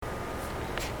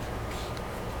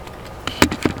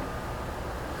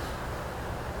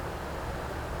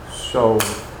So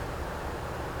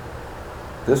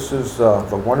this is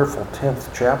the wonderful 10th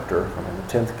chapter, the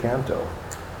 10th canto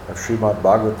of Srimad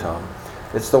Bhagavatam.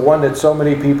 It's the one that so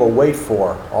many people wait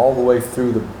for all the way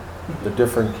through the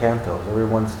different cantos.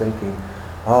 Everyone's thinking,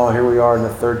 oh, here we are in the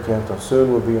 3rd canto.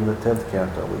 Soon we'll be in the 10th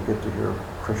canto. We get to hear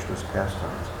Krishna's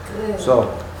pastimes.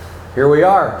 So here we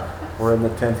are. We're in the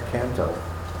 10th canto.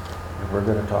 And we're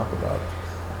going to talk about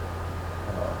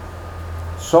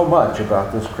so much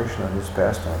about this Krishna and his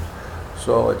pastimes.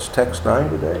 So it's text 9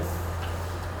 today.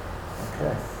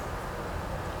 Okay.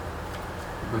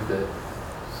 Put the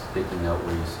sticky note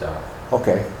where you stop.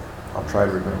 Okay. I'll try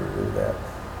to remember to do that.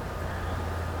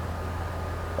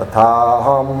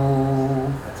 Ataham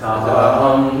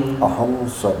aham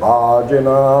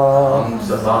sabhajana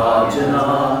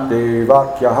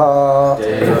devakyaha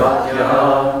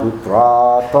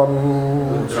putratam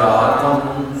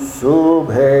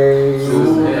subhe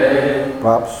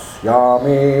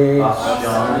prapsyami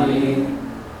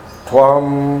tvam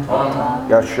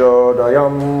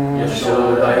yashodayam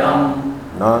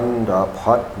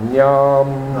nandapatnyam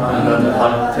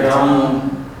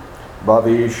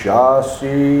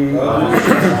Bhavishyasi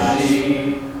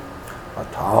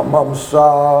Atamam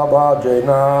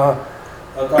Sabhajena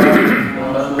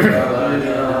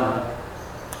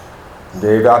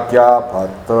Devakya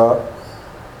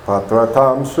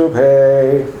Patratam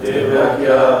Subhe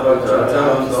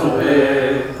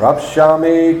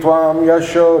Prapsyami Tvam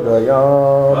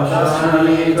Yashodayam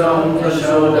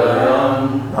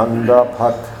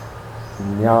Nandapat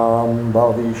Nyam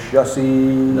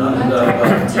Bhavishyasi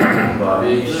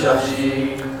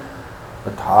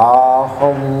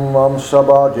Ataham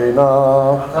Vamsabhajena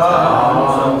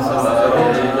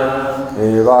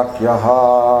Evakyaha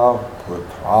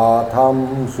Putratam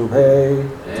Subhe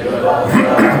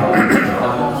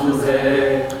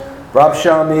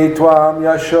Prapsyami Tvam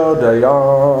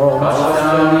Yashodayam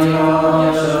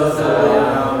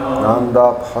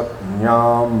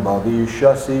Nandapatnyam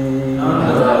Bhavishyasi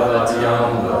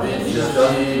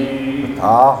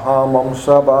Ataham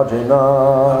Vamsabhajena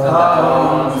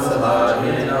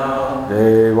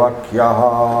Devakyaha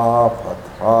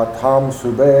Putratam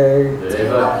Subhe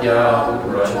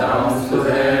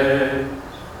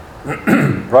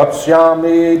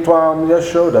Prapsyami Tvam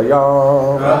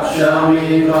Yashodayam Nandapatnyam Bhavishyasi Ataham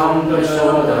amsa bhagena devakya putratam sudhe prapsyami tvam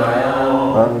yashodayam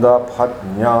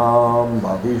nandapatnyam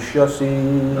bhavishyasi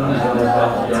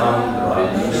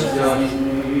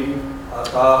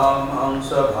Ataham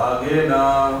namsabhagena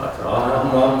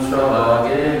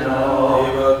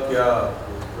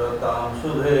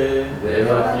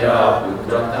devakya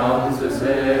putratam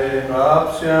subhe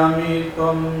prapsyami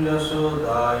tvam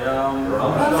yashodayam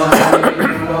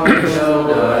nandapatnyam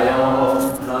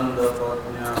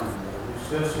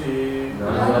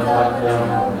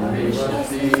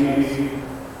bhavishyasi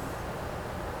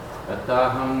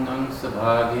Ataham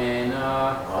amsabhagena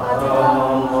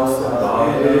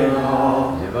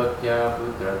devakya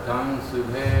putratam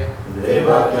subhe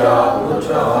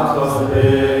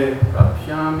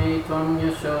prapsyami tvam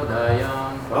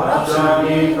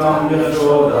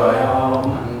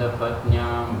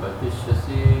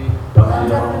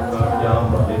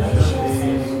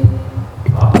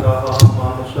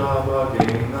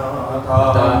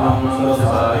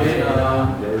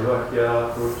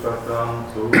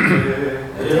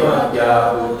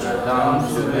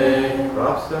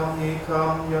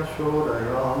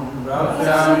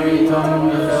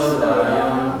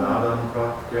nadam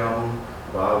pratyam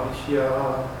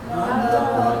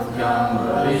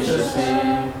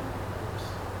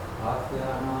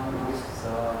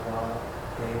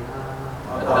bhavishyasi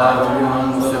Ataham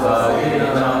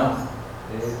amsabhagena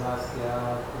devakya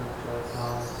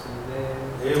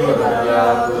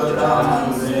putratam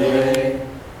subhe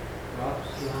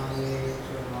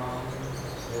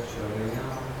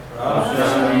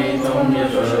prapsyami tvam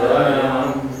yashodayam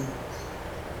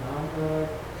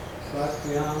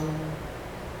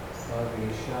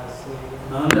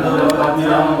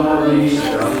nandapatnyam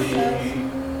bhavishyasi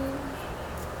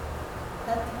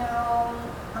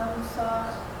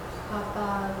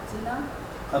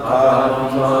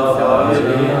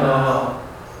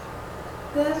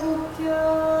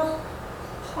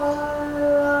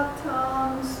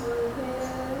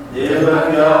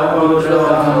devakya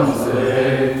putratam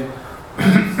subhe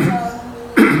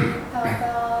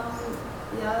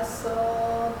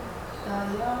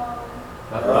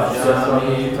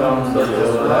prapsyami tvam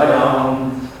yashodayam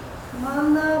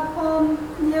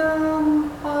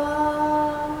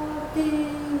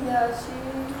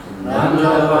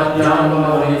nandapatnyam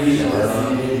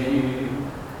bhavishyasi.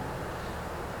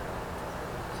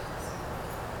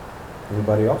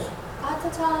 Anybody else?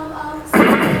 Bhatatam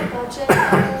Amsabhajena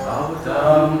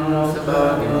Bhavatam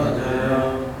Sabhagena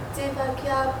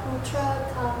Devakya Putra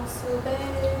Tam Sube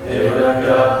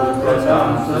Devakya Putratam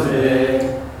Sube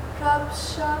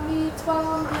Prapshami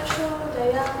Tvam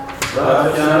Yashodaya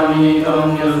Rajami Tam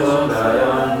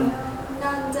Yasodayam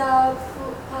Nanda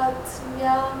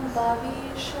Patmyam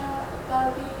Bhavishasi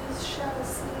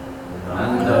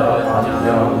Nanda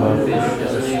Patmyam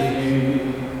Bhavishasi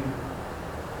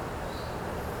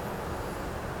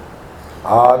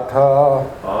Atha,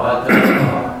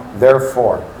 Atha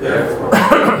therefore,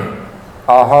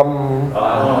 aham,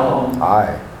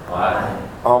 I,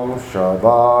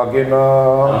 Shabagina,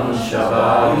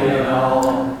 Shabagina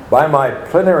by my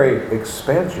plenary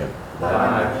expansion, by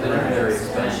my plenary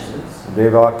expansions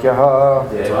Devakyaha,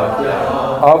 Devakya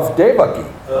of Devaki,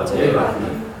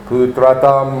 Devaki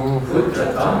Putratam,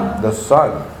 the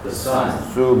son,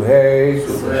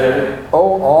 Subhe,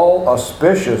 O all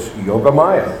auspicious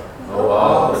Yogamaya, O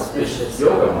all auspicious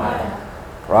Yogamaya,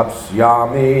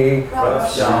 Prapsyami,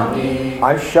 Prapsyami,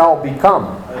 I shall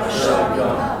become,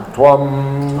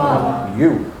 Tvam,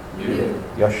 you,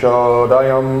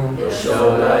 Yashodayam,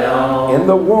 Yashodayam, in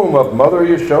the womb of Mother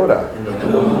Yashoda, in the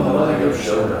womb of Mother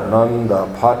Yashoda, Nanda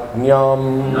Patnyam,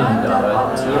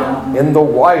 Nanda Patnyam, in the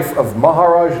wife of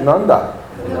Maharaj Nanda,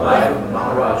 in the wife of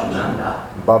Maharaj Nanda,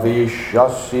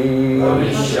 Bhavishasi,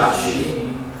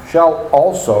 Bhavishasi, shall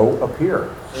also appear.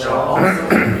 shall also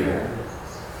appear.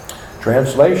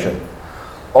 Translation: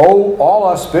 O all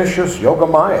auspicious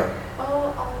Yogamaya,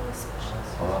 all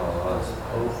auspicious,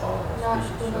 not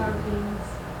human beings.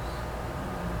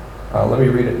 let me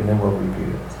read it and then we'll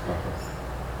repeat it.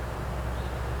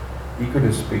 Eager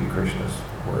to speak Krishna's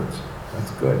words.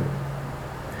 That's good.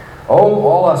 O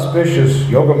all auspicious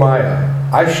Yogamaya,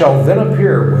 I shall then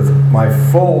appear with my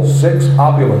full 6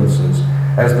 opulences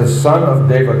as the son of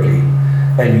Devaki,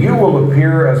 and you will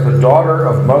appear as the daughter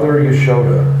of Mother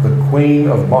Yashoda, the queen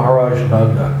of Maharaj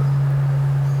Nanda.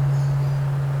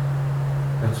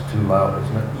 That's too loud,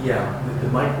 isn't it? Yeah, the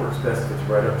mic works best if it's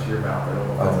right up to your mouth. I don't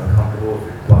know if that's uncomfortable, if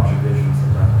it blocks your vision,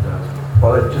 sometimes it does.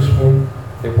 Well,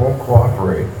 it won't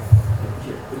cooperate.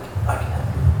 I can help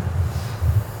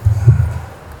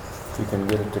If you can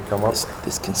get it to come up.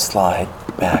 This can slide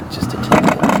back just a little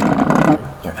bit,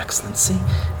 Your Excellency.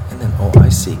 And then, oh, I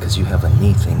see, because you have a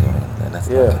knee thing going, and that's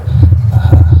Yeah.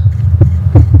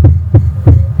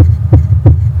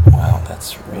 Wow,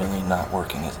 that's really not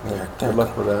working. Good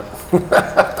luck with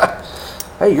that.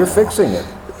 Hey, you're fixing it.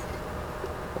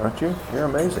 Aren't you? You're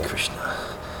amazing. Krishna,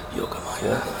 Yogamaya.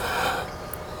 Yeah.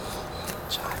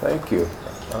 Thank you.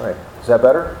 All right. Is that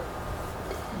better?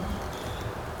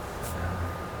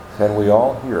 Can we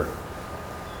all hear?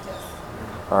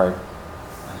 All right.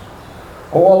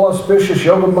 O all auspicious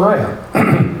Yogamaya,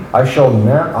 I shall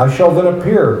then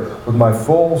appear with my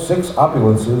full 6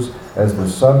 opulences as the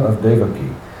son of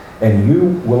Devaki, and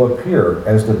you will appear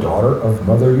as the daughter of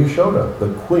Mother Yashoda,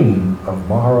 the queen of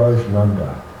Maharaj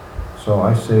Nanda. So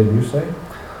I say and you say,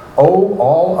 O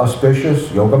all auspicious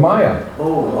Yogamaya,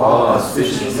 O all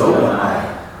auspicious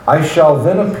Yogamaya, I shall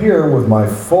then appear with my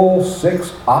full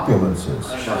 6 opulences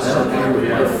shall appear with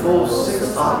my full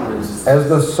 6 opulences as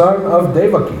the son of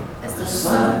Devaki, as the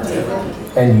son of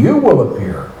Devaki, and you will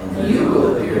appear and you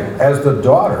will appear as the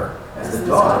daughter as the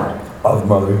daughter of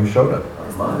Mother Yashoda,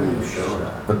 of Mother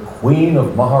Yashoda, the queen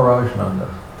of Maharaj Nanda.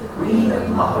 the queen of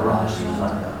Maharaj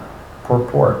Nanda.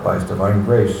 Purport by His Divine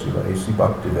Grace, Srila A.C.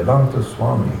 Bhaktivedanta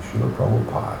Swami, Srila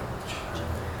Prabhupada.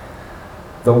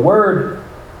 The word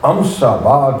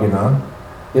Amsabhagina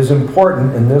is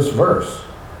important in this verse.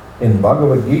 In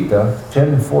Bhagavad Gita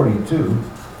 10:42,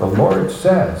 the Lord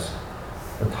says,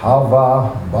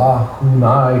 Tava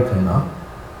bahunaitena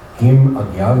kim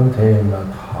agyantena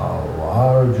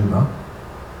tavarjuna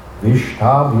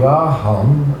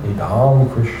vishtavyaham idam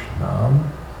krishnam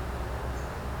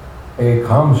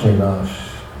ekamsena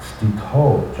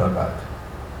stito jagat.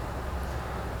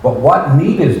 But what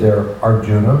need is there,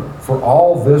 Arjuna, for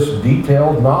all this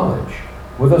detailed knowledge?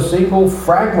 With a single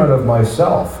fragment of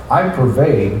myself, I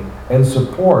pervade and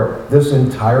support this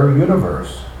entire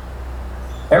universe.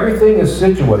 Everything is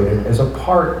situated as a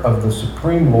part of the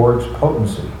Supreme Lord's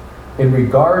potency. In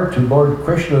regard to Lord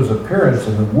Krishna's appearance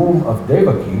in the womb of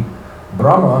Devaki,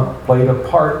 Brahma played a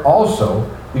part also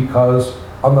because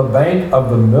on the bank of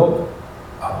the milk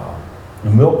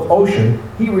ocean,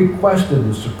 he requested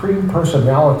the Supreme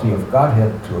Personality of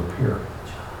Godhead to appear.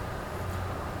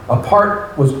 A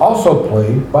part was also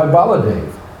played by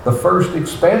Baladev, the first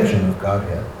expansion of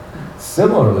Godhead.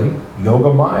 Similarly,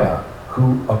 Yogamaya,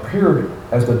 who appeared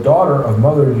as the daughter of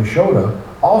Mother Yashoda,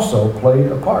 also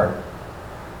played a part.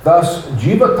 Thus,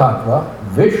 Jiva Tattva,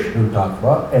 Vishnu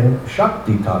Tattva, and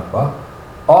Shakti Tattva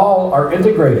all are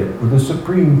integrated with the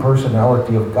Supreme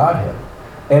Personality of Godhead.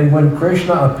 And when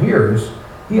Krishna appears,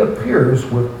 he appears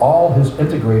with all his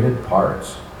integrated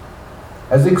parts.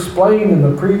 As explained in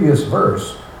the previous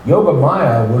verse,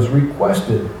 Yogamaya was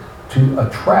requested to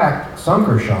attract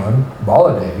Sankarshan,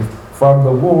 Baladev, from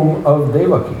the womb of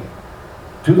Devaki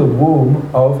to the womb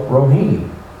of Rohini.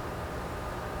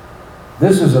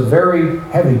 This is a very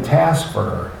heavy task for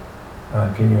her.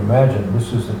 Can you imagine?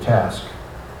 This is the task.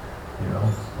 You know,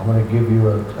 I'm going to give you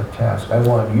a task. I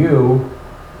want you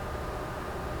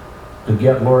to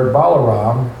get Lord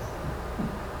Balaram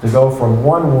to go from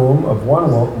one womb of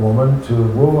one woman to the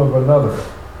womb of another.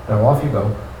 Now off you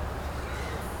go.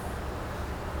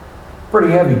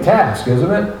 Pretty heavy task,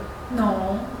 isn't it?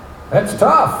 No, That's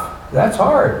tough. That's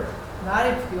hard. not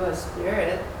if you're a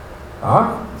spirit.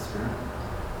 Huh?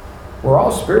 We're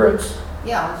all spirits.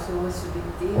 Yeah, so what's the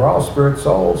big deal? We're all spirit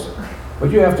souls.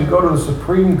 But you have to go to the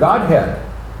Supreme Godhead,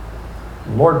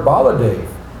 Lord Baladev,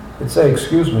 and say,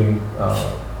 excuse me,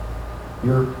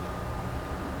 you're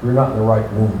not in the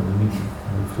right womb. We need to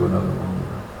move to another womb.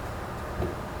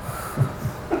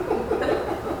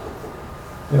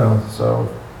 You know, so...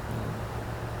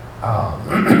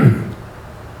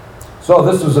 so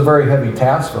this was a very heavy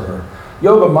task for her.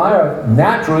 Yogamaya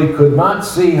naturally could not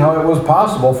see how it was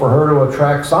possible for her to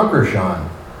attract Sankarshan.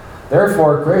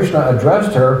 Therefore, Krishna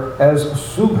addressed her as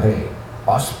Subhe,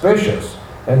 auspicious,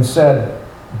 and said,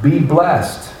 "Be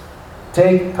blessed.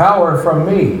 Take power from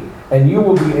me, and you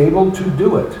will be able to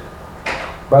do it."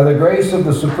 By the grace of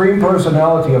the Supreme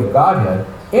Personality of Godhead,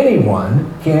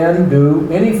 anyone can do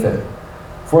anything.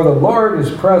 For the Lord is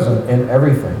present in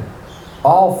everything,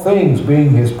 all things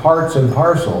being his parts and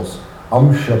parcels,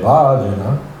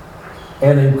 Amshabhajana,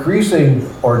 and increasing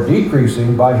or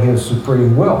decreasing by his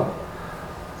supreme will.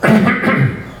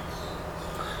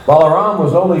 Balaram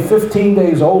was only 15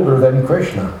 days older than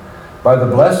Krishna. By the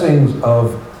blessings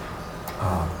of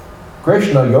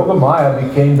Krishna, Yogamaya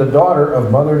became the daughter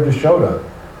of Mother Jashoda.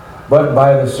 But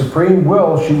by the supreme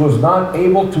will, she was not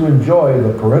able to enjoy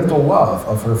the parental love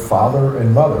of her father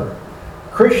and mother.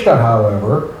 Krishna,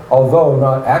 however, although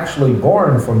not actually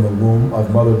born from the womb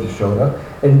of Mother Yashoda,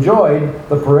 enjoyed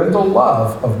the parental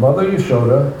love of Mother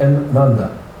Yashoda and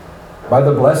Nanda. By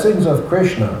the blessings of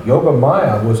Krishna,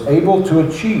 Yogamaya was able to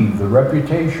achieve the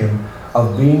reputation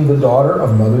of being the daughter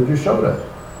of Mother Yashoda,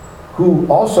 who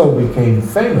also became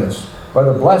famous by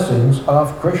the blessings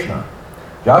of Krishna.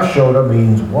 Yashoda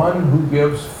means one who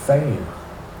gives fame.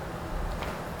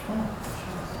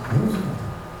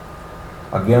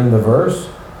 Again the verse,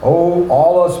 "O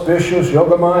all auspicious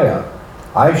Yogamaya,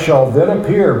 I shall then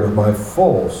appear with my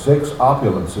full 6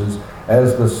 opulences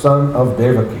as the son of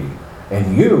Devaki,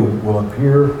 and you will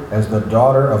appear as the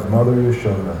daughter of Mother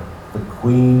Yashoda, the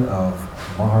queen of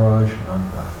Maharaj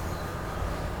Nanda."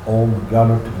 Om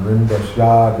Gyanat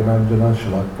Vrindasya Gyananjana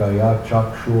Shalakaya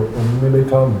Chakshur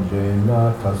Ummilitam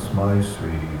Jena Tasmai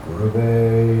Sri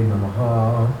Gurave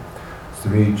Namaha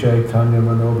Sri Chaitanya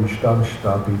Manobishtam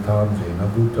Shtapitam Jena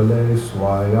Bhutale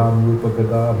Swayam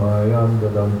Rupakada Mayam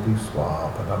Dadanti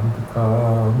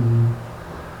Swapadantikam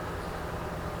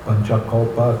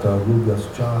Panchakalpata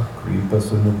Rugyascha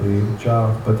Kripasanubhevcha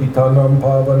Patitanam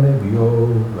Pavanebhyo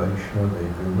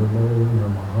Vaishnavebhyo Namo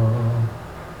Namaha.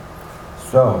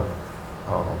 So,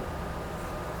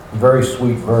 very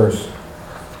sweet verse,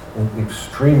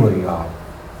 extremely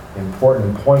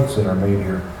important points that are made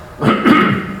here.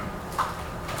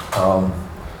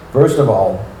 First of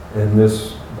all, in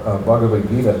this Bhagavad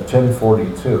Gita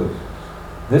 10:42,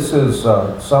 this is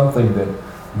something that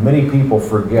many people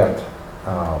forget.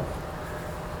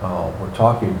 We're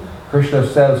talking, Krishna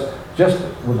says, just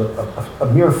with a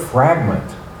mere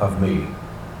fragment of me,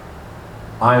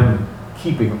 I'm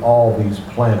keeping all these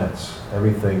planets,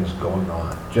 everything's going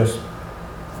on. Just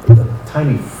a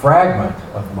tiny fragment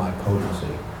of my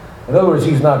potency. In other words,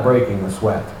 he's not breaking the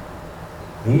sweat.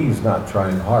 He's not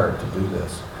trying hard to do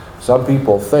this. Some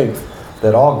people think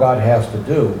that all God has to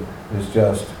do is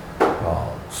just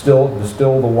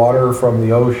distill the water from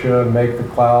the ocean, make the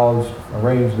clouds,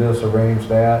 arrange this, arrange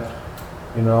that,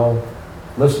 you know,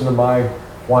 listen to my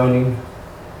whining,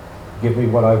 give me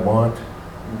what I want,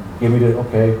 give me the,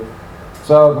 okay.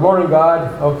 So, good morning,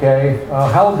 God. Okay.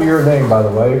 Hallowed be your name, by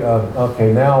the way.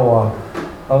 Okay, now,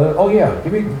 oh yeah,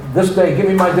 give me this day, give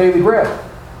me my daily bread.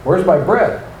 Where's my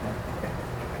bread?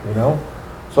 You know?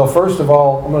 So, first of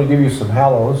all, I'm going to give you some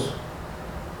hallows.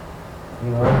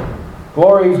 You know?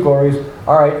 Glories, glories.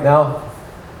 All right, now,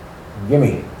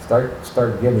 gimme.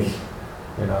 Start gimme.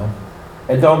 You know?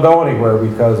 And don't go anywhere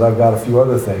because I've got a few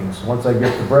other things. Once I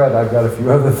get the bread, I've got a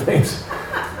few other things.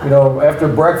 You know, after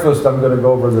breakfast, I'm going to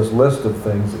go over this list of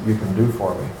things that you can do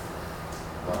for me.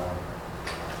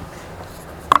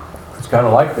 It's kind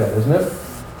of like that, isn't it?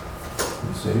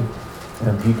 You see?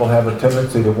 And people have a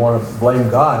tendency to want to blame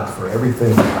God for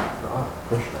everything,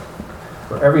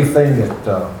 for everything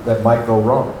that might go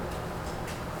wrong.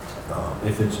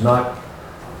 If it's not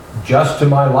just to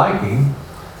my liking,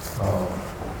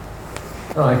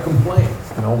 I complain.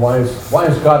 You know, why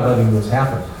is God letting this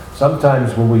happen?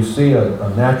 Sometimes when we see a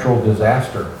natural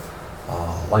disaster,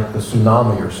 like the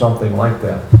tsunami or something like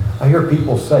that, I hear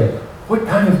people say, what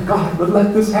kind of God would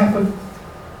let this happen?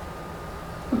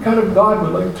 What kind of God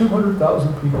would let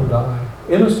 200,000 people die?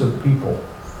 Innocent people.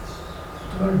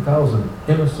 200,000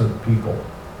 innocent people.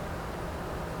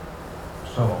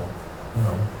 So, you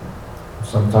know,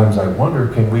 sometimes I wonder,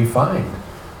 can we find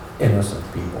innocent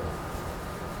people?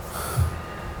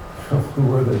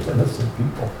 Who are the innocent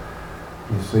people?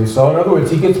 You see, so in other words,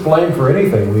 he gets blamed for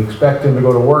anything. We expect him to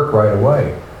go to work right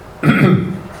away.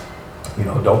 You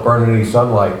know, don't burn any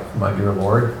sunlight, my dear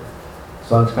Lord.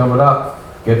 Sun's coming up.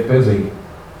 Get busy.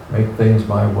 Make things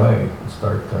my way and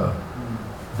start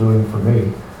doing for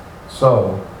me.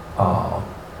 So,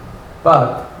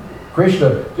 but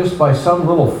Krishna, just by some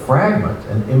little fragment,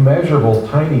 an immeasurable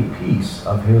tiny piece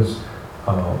of his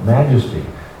majesty,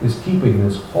 is keeping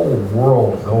this whole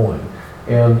world going.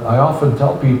 And I often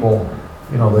tell people,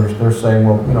 you know, they're saying,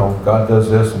 well, you know, God does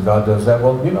this and God does that.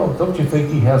 Well, you know, don't you think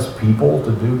he has people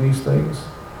to do these things?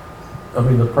 I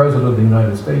mean, the President of the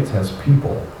United States has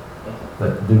people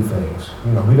that do things.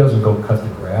 You know, he doesn't go cut the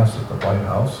grass at the White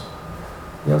House.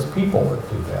 He has people that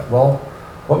do that. Well,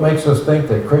 what makes us think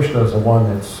that Krishna is the one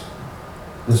that's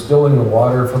distilling the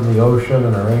water from the ocean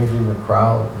and arranging the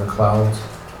clouds?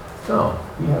 No,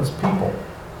 he has people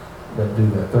that do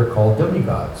that. They're called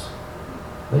demigods.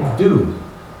 They do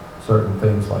certain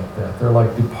things like that. They're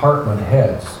like department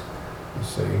heads, you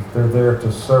see. They're there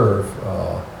to serve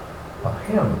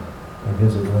him in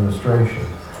his administration.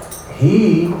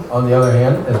 He, on the other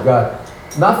hand, has got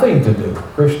nothing to do.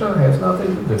 Krishna has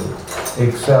nothing to do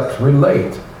except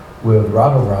relate with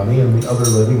Radharani and the other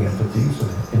living entities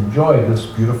and enjoy this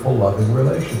beautiful, loving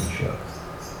relationship,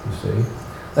 you see.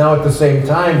 Now, at the same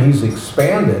time, he's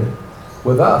expanded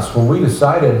with us. When we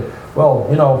decided, well,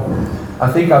 you know,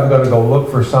 I think I'm going to go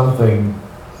look for something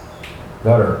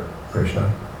better,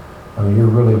 Krishna. I mean, you're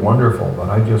really wonderful, but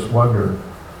I just wonder,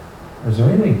 is there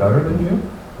anything better than you?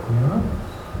 You know?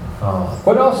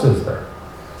 What else is there?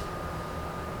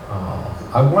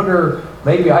 I wonder,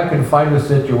 maybe I can find a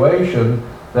situation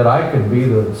that I can be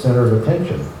the center of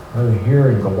attention. I mean,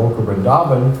 here in Goloka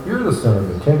Vrindavan, you're the center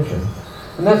of attention.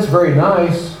 And that's very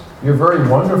nice. You're very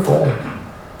wonderful.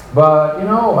 But, you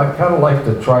know, I kind of like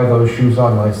to try those shoes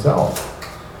on myself.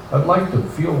 I'd like to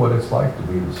feel what it's like to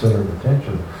be the center of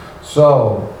attention.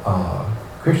 So,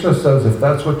 Krishna says, if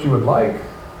that's what you would like,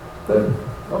 then,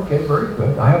 okay, very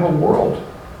good. I have a world.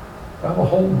 I have a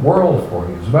whole world for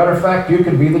you. As a matter of fact, you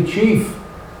can be the chief.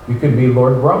 You can be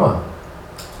Lord Brahma.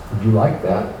 Would you like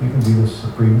that? You can be the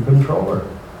supreme controller.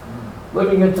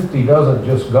 Living entity doesn't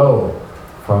just go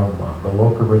from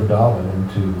Goloka Vrindavan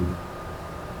into,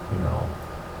 you know,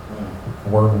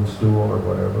 worm and stool or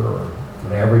whatever, or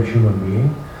an average human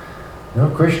being. You know,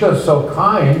 Krishna is so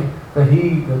kind that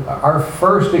our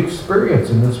first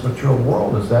experience in this material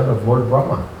world is that of Lord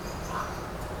Brahma.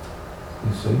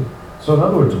 You see? So in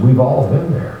other words, we've all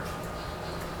been there.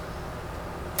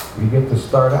 We get to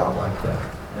start out like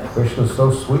that. Krishna's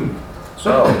so sweet.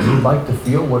 So, you'd like to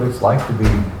feel what it's like to be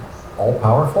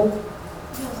all-powerful?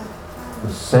 The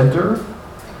center?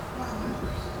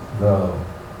 The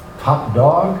top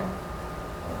dog?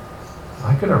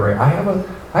 I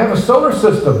have a solar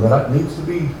system that needs to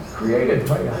be created.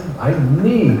 I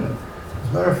need. As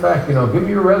a matter of fact, you know, give me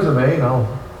your resume and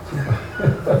I'll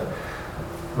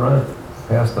run it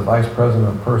past the Vice President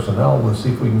of Personnel to see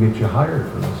if we can get you hired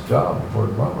for this job,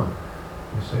 Lord Brahma.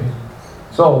 You see?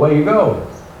 So away you go.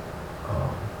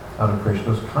 Out of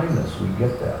Krishna's kindness, we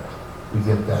get that. We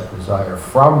get that desire.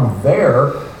 From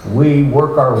there, we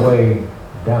work our way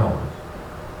down.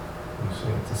 You see,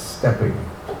 it's a stepping.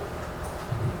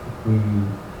 We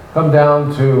come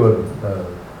down to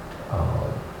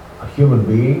a human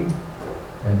being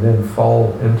and then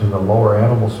fall into the lower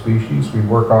animal species. We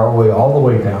work our way all the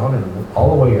way down and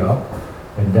all the way up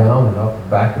and down and up and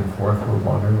back and forth. We're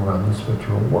wandering around this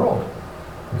material world,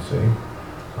 you see.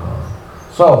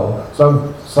 So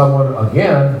someone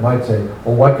again might say,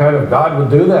 well, what kind of God would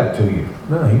do that to you?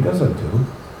 No, he doesn't do.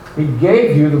 He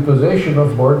gave you the position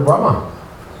of Lord Brahma.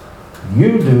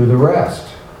 You do the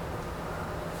rest.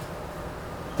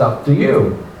 up to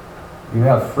you. You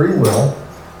have free will.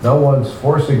 No one's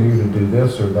forcing you to do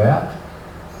this or that.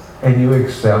 And you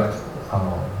accept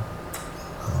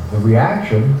the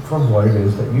reaction from what it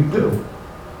is that you do.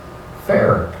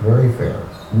 Fair, very fair.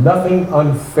 Nothing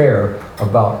unfair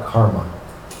about karma.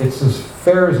 It's as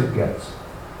fair as it gets.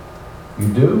 You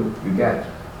do, you get.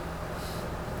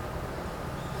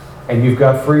 And you've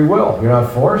got free will. You're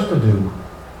not forced to do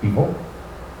evil.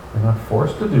 You're not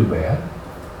forced to do bad.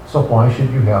 So why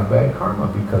should you have bad karma?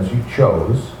 Because you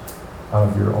chose out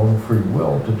of your own free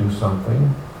will to do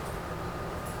something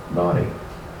naughty.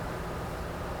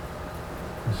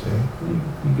 You see,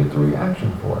 you get the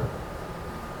reaction for it.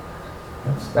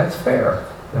 That's fair.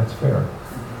 That's fair.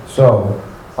 So,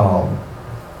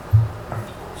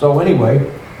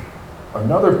 anyway,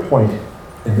 another point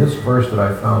in this verse that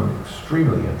I found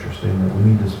extremely interesting that we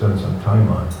need to spend some time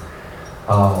on.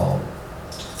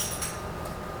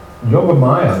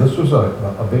 Yogamaya, this was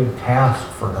a big task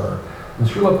for her. And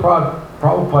Srila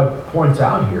Prabhupada points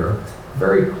out here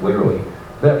very clearly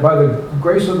that by the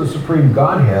grace of the Supreme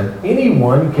Godhead,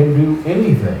 anyone can do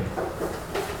anything.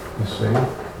 You see?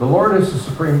 The Lord is the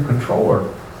Supreme Controller.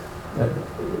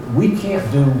 We can't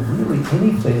do really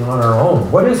anything on our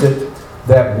own. What is it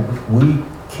that we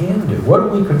can do? What do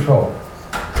we control?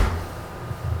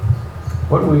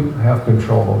 What do we have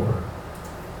control over?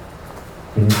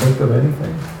 Can you think of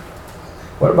anything?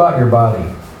 What about your body?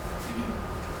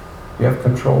 Do you have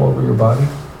control over your body?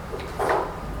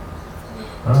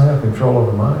 I don't have control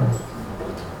over mine.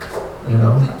 You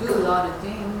know? You do a lot of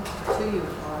things to your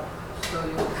heart, so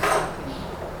you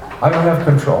can. I don't have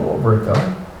control over it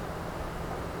though.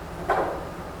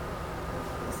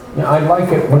 Yeah, I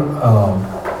like it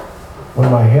when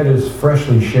my head is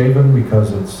freshly shaven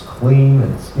because it's clean.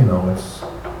 It's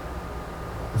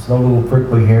it's no little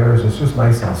prickly hairs. It's just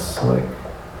nice and slick.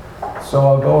 So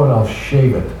I'll go and I'll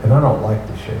shave it, and I don't like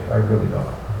to shave. I really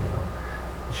don't.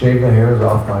 Shave the hairs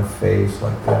off my face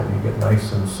like that, and you get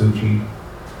nice and suchi.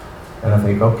 And I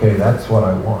think, okay, that's what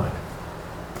I want.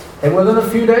 And within a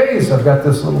few days, I've got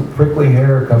this little prickly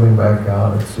hair coming back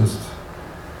out. It's just,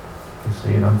 you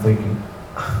see, and I'm thinking,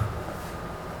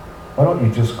 why don't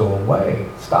you just go away?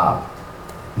 Stop.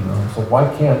 So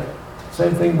why can't,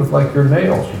 same thing with like your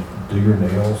nails. You do your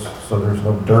nails so there's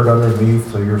no dirt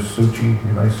underneath, so you're suchi,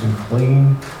 you're nice and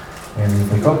clean. And you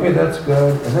think, okay, that's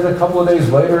good. And then a couple of days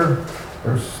later,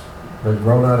 they're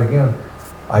grown out again.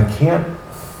 I can't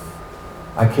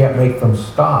make them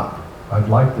stop. I'd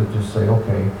like to just say,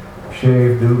 okay,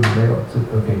 shave, do the nails.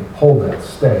 Okay, hold that,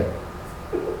 stay.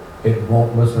 It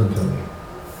won't listen to me,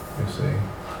 you see.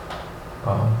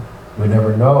 We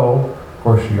never know. Of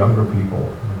course, younger people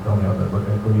don't have that, but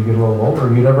when you get a little older,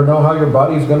 you never know how your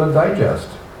body's going to digest.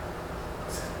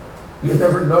 You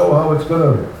never know how it's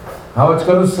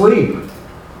going to sleep.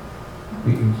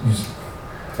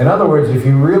 In other words, if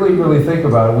you really, really think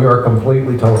about it, we are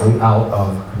completely, totally out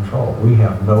of control. We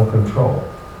have no control,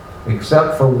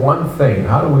 except for one thing.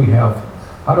 How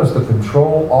does the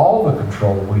control, all the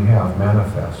control we have,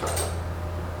 manifest?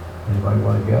 Anybody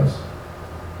want to guess?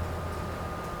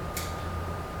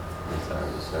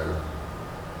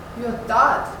 Your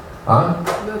thought.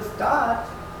 Huh? Your thought.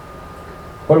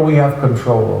 What do we have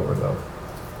control over, though?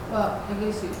 Well, I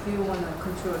guess if you want to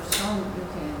control some, you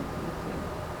can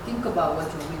think about what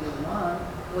you really want.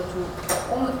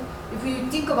 If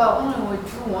you think about only what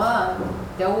you want,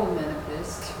 that will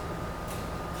manifest.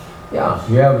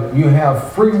 Yeah, you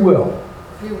have free will.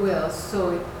 Free will,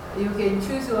 so you can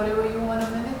choose whatever you want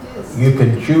to manifest. You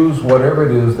can choose whatever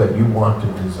it is that you want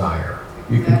to desire.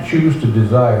 You can choose to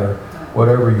desire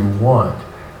whatever you want.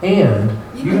 And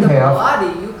even you the have...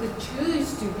 body, you could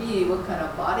choose to be what kind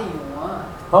of body you want.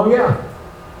 Oh yeah.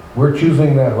 We're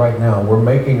choosing that right now. We're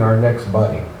making our next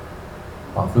body.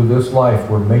 Through this life,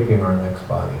 we're making our next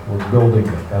body. We're building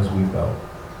it as we go.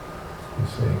 You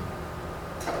see.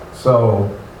 So,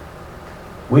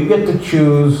 we get to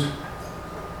choose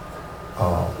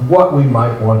what we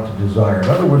might want to desire. In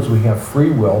other words, we have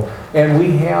free will, and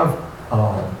we have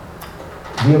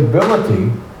the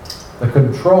ability, the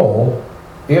control,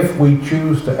 if we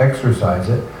choose to exercise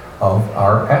it, of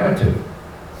our attitude.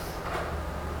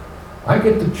 I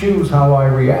get to choose how I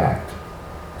react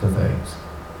to things.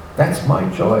 That's my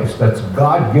choice. That's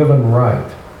God-given right.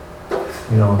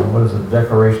 What is it,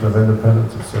 Declaration of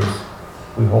Independence? It says,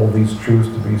 we hold these truths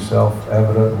to be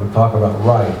self-evident. We talk about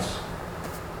rights.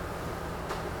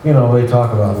 They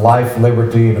talk about life,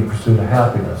 liberty, and the pursuit of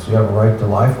happiness. You have a right to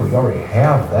life. We already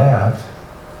have that.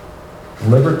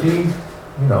 Liberty,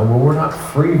 we're not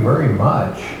free very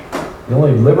much. The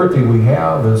only liberty we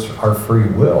have is our free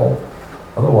will.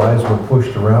 Otherwise, we're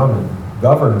pushed around and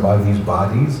governed by these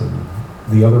bodies and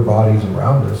the other bodies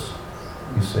around us,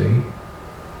 you see.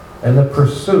 And the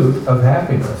pursuit of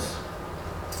happiness.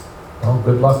 Well,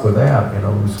 good luck with that.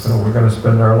 We're going to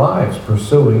spend our lives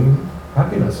pursuing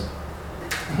happiness.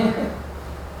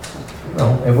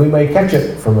 And we may catch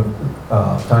it from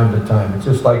time to time. It's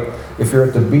just like if you're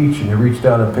at the beach and you reach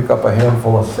down and pick up a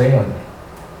handful of sand,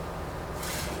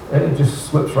 and it just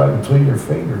slips right between your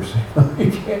fingers.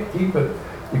 You can't keep it.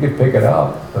 You can pick it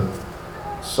up, but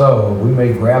so we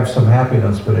may grab some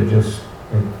happiness, but it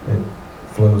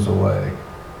flows away.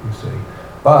 You see,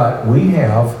 but we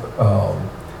have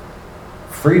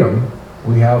freedom.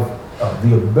 We have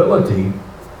the ability,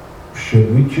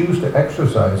 should we choose to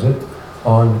exercise it,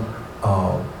 on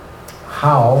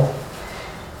how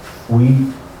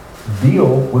we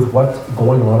deal with what's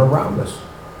going on around us.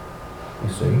 You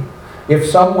see, if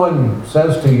someone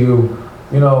says to you,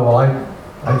 well,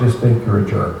 I just think you're a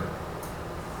jerk.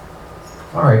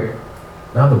 All right,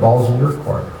 now the ball's in your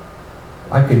court.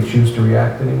 I can choose to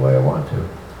react any way I want to.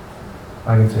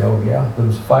 I can say, oh yeah,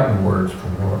 those fighting words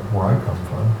from where I come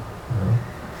from.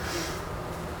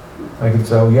 I can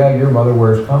say, oh yeah, your mother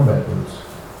wears combat boots.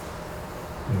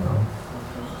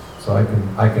 So I can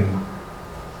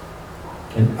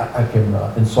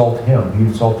insult him. He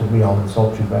insulted me, I'll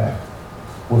insult you back.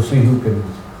 We'll see who can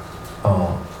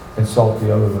insult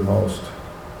the other the most.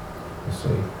 You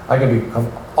see, I can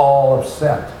become all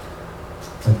upset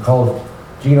and call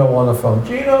Gino on the phone.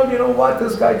 Gino, you know what?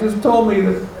 This guy just told me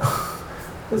that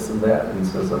this and that, and he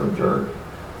says I'm a jerk.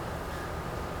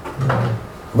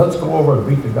 Let's go over and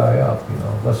beat the guy up.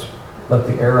 Let's let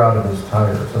the air out of his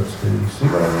tires. Let's do. You see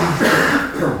what I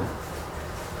mean?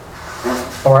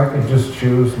 Or I can just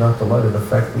choose not to let it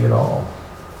affect me at all.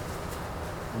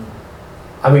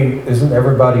 I mean, isn't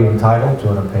everybody entitled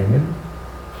to an opinion?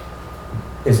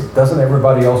 Doesn't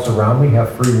everybody else around me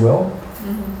have free will?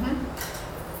 Mm-hmm.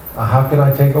 How can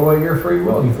I take away your free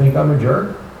will? You think I'm a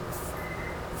jerk?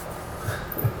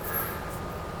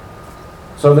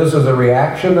 So this is a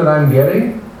reaction that I'm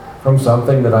getting from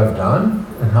something that I've done,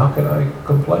 and how can I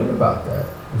complain about that?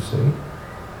 You see,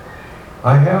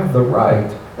 I have the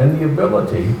right and the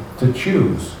ability to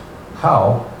choose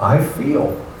how I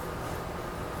feel.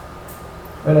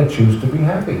 And I choose to be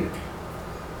happy.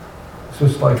 It's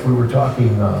just like we were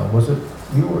talking, was it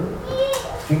you were,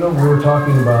 we were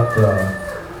talking about,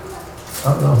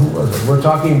 I don't know, who was it? We're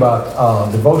talking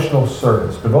about devotional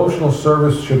service. Devotional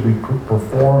service should be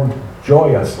performed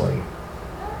joyously,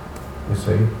 you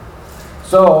see.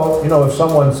 So, if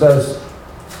someone says,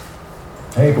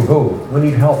 hey, Prabhu, we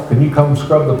need help. Can you come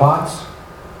scrub the pots?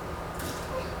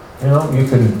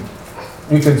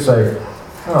 You can say,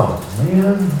 oh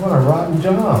man, what a rotten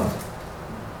job.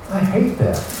 I hate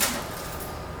that.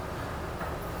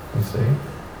 You see?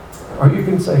 Or you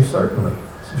can say, certainly,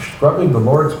 scrubbing the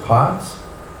Lord's pots,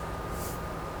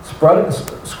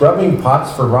 scrubbing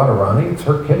pots for Radharani, it's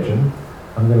her kitchen.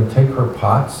 I'm going to take her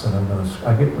pots and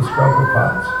I get to scrub her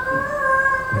pots.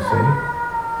 You see?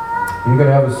 You can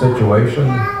have a situation,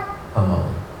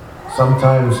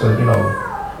 sometimes,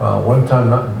 one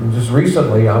time, just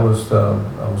recently, I was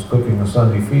cooking a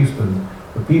Sunday feast, and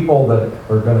the people that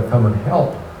were going to come and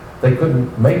help, they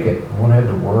couldn't make it. One had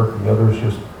to work, and the others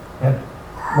just had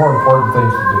more important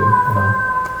things to do,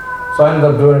 So I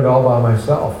ended up doing it all by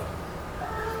myself.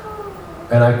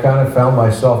 And I kind of found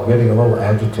myself getting a little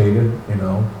agitated,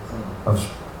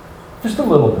 just a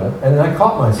little bit. And I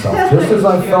caught myself. Just as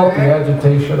I felt the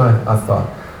agitation, I thought,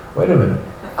 wait a minute,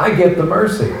 I get the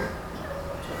mercy.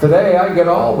 Today I get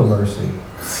all the mercy.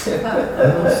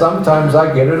 Sometimes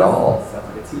I get it all.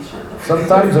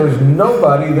 Sometimes there's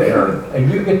nobody there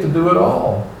and you get to do it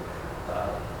all.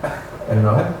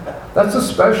 That's a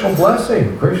special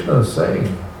blessing. Krishna is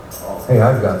saying, hey,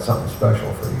 I've got something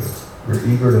special for you. You're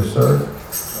eager to serve.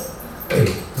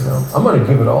 Hey, I'm going to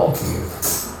give it all to you.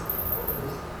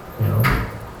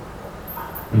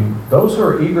 Those who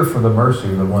are eager for the mercy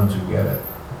are the ones who get it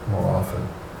more often.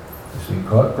 You see,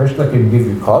 Krishna can give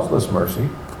you causeless mercy,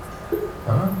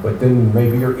 but then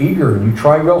maybe you're eager and you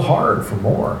try real hard for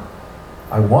more.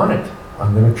 I want it.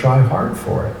 I'm going to try hard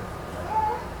for it.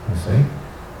 You see?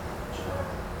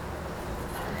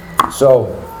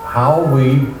 So, how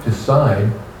we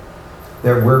decide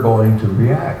that we're going to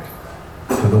react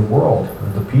to the world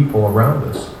and the people around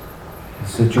us, the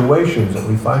situations that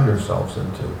we find ourselves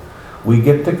into. We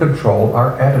get to control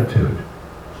our attitude.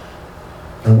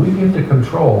 And we get to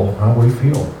control how we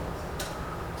feel.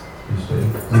 You see?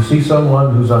 You see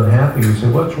someone who's unhappy, you say,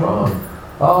 what's wrong?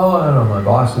 Oh, I don't know, my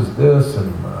boss is this,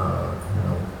 and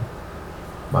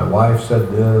my wife said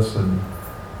this, and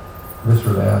this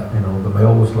or that, the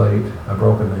mail was late, I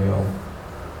broke a nail.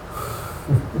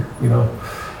 You know,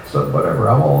 so whatever,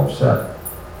 I'm all upset.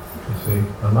 You see,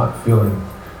 I'm not feeling,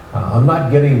 I'm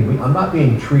not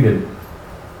being treated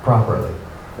properly.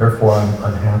 Therefore, I'm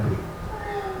unhappy.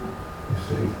 You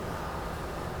see.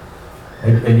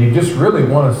 And you just really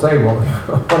want to say, well,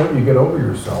 why don't you get over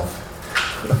yourself?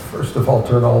 First of all,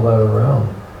 turn all that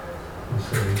around. You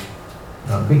see.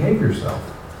 Behave yourself.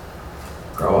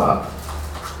 Grow up.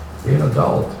 Be an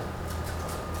adult.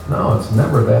 No, it's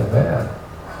never that bad.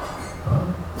 Huh?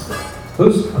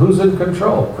 Who's in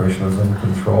control? Krishna's in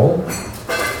control.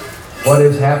 What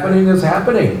is happening is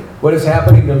happening. What is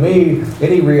happening to me,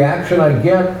 any reaction I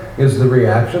get is the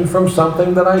reaction from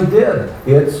something that I did.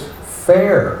 It's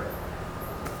fair.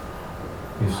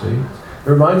 You see? It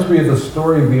reminds me of the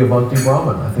story of the Avanti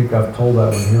Brahman. I think I've told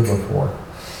that one here before.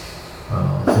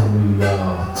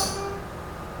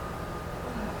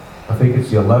 I think it's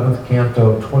the 11th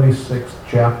canto, 26th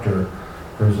chapter.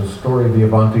 There's a story of the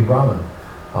Avanti Brahman.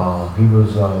 He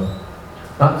was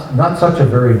not such a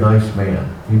very nice man.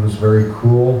 He was very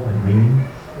cruel and mean.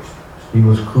 He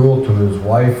was cruel to his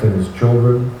wife and his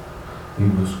children. He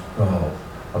was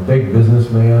a big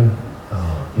businessman.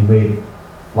 He made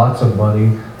lots of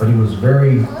money, but he was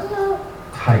very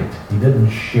tight. He didn't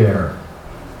share,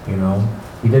 you know.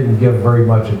 He didn't give very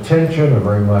much attention or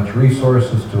very much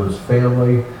resources to his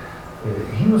family.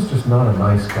 He was just not a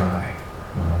nice guy.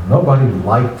 You know, nobody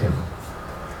liked him.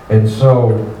 And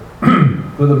so,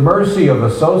 through the mercy of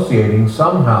associating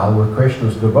somehow with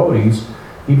Krishna's devotees,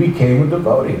 he became a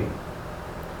devotee.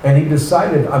 And he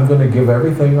decided, I'm going to give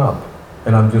everything up,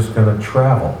 and I'm just going to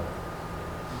travel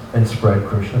and spread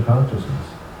Krishna consciousness.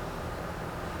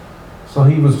 So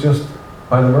he was just,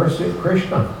 by the mercy of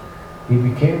Krishna, he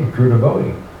became a pure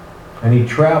devotee. And he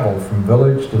traveled from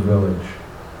village to village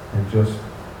and just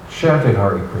chanted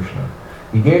Hare Krishna.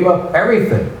 He gave up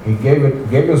everything. He gave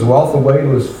his wealth away to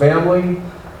his family.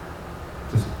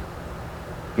 Just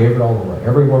gave it all away.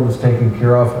 Everyone was taken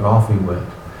care of, and off he went.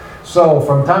 So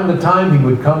from time to time he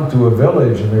would come to a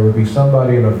village, and there would be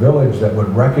somebody in a village that would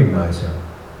recognize him.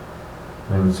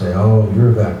 They would say, oh,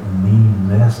 you're that mean,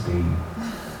 nasty.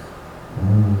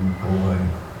 Boy.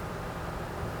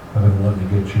 I've been wanting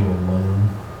to get you alone.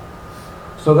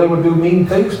 So they would do mean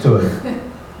things to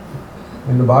him.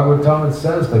 In the Bhagavatam it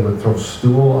says they would throw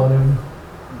stool on him,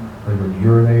 they would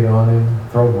urinate on him,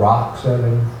 throw rocks at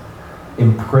him,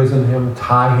 imprison him,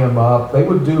 tie him up. They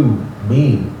would do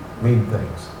mean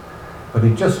things. But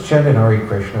he just chanted Hare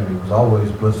Krishna, and he was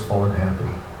always blissful and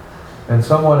happy. And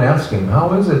someone asked him,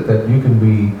 how is it that you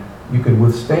can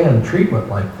withstand treatment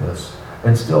like this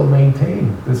and still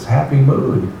maintain this happy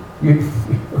mood?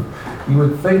 You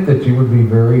would think that you would be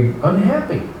very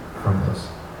unhappy from this.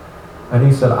 And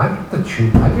he said, I get to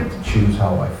choose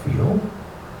how I feel.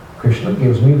 Krishna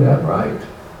gives me that right.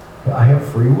 I have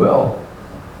free will.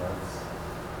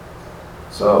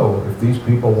 So if these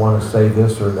people want to say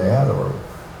this or that, or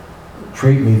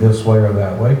treat me this way or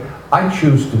that way, I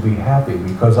choose to be happy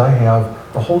because I have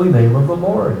the holy name of the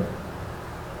Lord.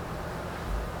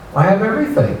 I have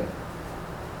everything.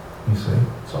 You see?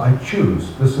 So I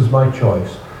choose. This is my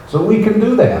choice. So we can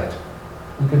do that.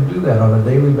 We can do that on a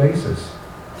daily basis.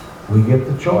 We get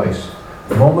the choice.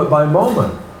 Moment by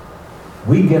moment,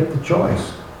 we get the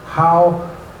choice.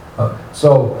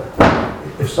 So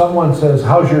if someone says,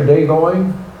 how's your day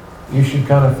going? You should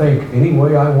kind of think, any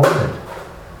way I want it.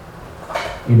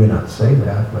 You may not say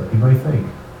that, but you may think,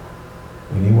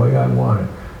 any way I want it.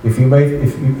 If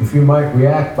you might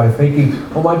react by thinking,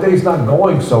 well, my day's not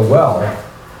going so well,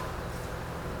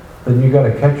 then you got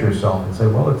to catch yourself and say,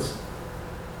 well, it's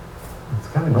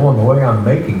kind of going the way I'm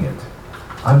making it.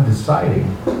 I'm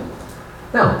deciding.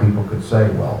 Now, people could say,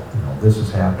 well, you know, this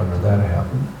has happened or that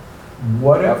happened.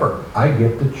 Whatever. I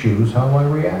get to choose how I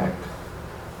react.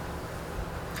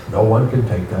 No one can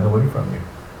take that away from you.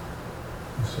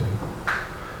 You see.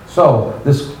 So,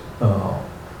 this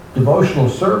devotional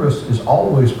service is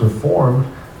always performed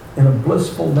in a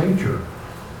blissful nature.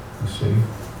 You see.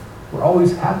 We're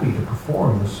always happy to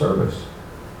perform the service.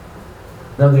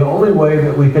 Now, the only way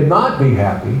that we could not be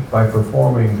happy by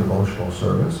performing devotional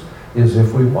service is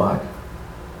if we what?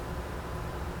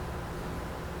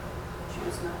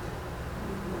 Choose not.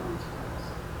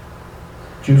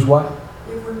 Choose what?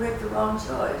 If we make the wrong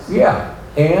choice. Yeah,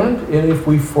 and if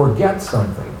we forget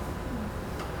something.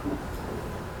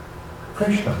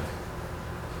 Krishna.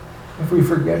 If we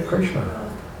forget Krishna.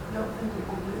 I don't think we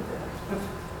can do that.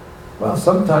 Well,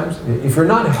 sometimes, if you're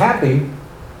not happy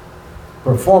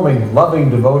performing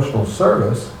loving devotional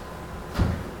service,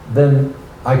 then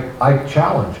I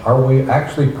challenge, are we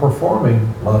actually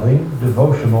performing loving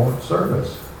devotional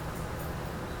service?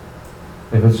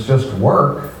 If it's just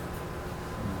work,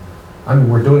 I mean,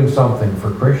 we're doing something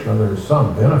for Krishna, there's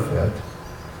some benefit.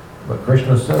 But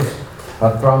Krishna says,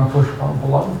 Patram Pushpam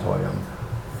Palamtoyam.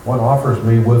 One offers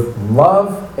me with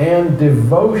love and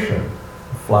devotion.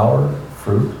 Flower,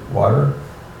 fruit, water,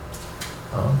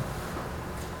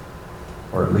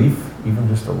 or a leaf, even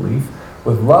just a leaf.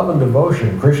 With love and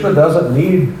devotion. Krishna doesn't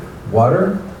need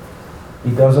water.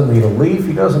 He doesn't need a leaf.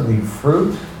 He doesn't need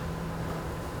fruit.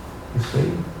 You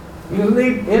see? He doesn't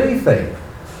need anything.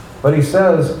 But he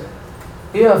says,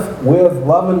 if with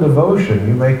love and devotion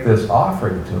you make this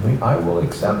offering to me, I will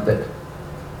accept it.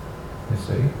 You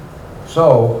see?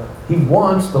 So, he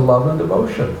wants the love and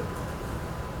devotion.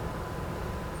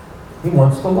 He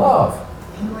wants the love.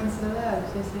 He wants the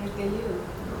love, just like you.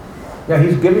 Yeah,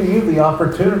 he's giving you the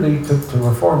opportunity to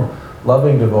perform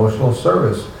loving devotional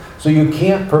service. So you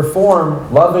can't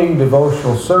perform loving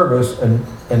devotional service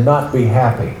and not be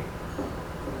happy.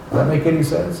 Does that make any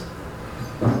sense?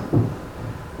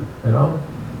 You know?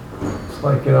 It's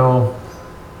like,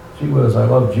 gee whiz, I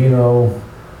love Gino.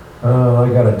 I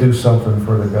got to do something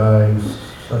for the guy. He's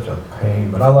such a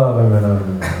pain, but I love him, and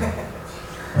I'm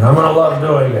going to love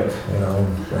doing it.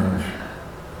 Gosh,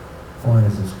 why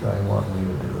does this guy want me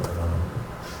to do it?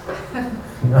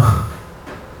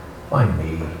 Why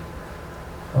me?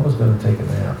 I was going to take a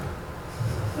nap.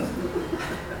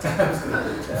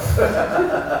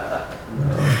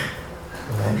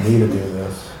 They want me to do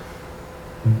this.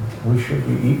 We should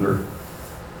be eager.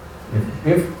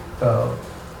 If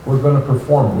we're going to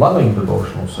perform loving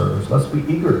devotional service, let's be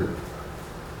eager.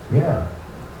 Yeah.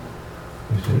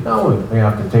 You see, no, we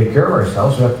have to take care of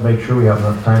ourselves. We have to make sure we have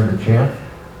enough time to chant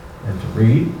and to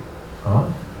read,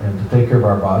 and to take care of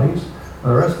our bodies.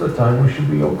 And the rest of the time, we should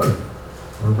be open.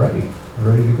 We're ready.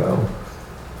 We're ready to go.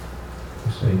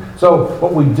 You see. So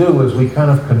what we do is we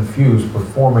kind of confuse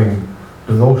performing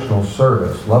devotional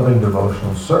service, loving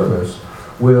devotional service,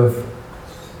 with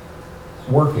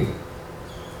working.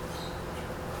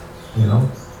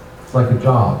 It's like a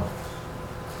job.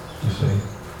 You see,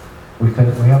 we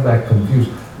have that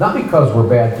confused. Not because we're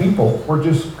bad people, we're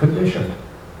just conditioned.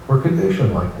 We're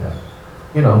conditioned like that.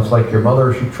 It's like your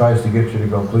mother, she tries to get you to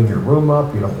go clean your room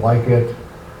up, you don't like it.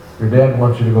 Your dad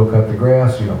wants you to go cut the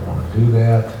grass, you don't want to do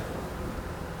that.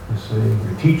 You see,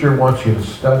 your teacher wants you to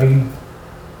study,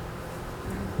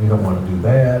 you don't want to do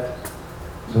that.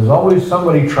 So there's always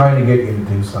somebody trying to get you to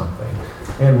do something.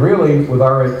 And really, with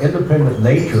our independent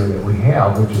nature that we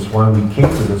have, which is why we came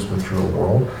to this material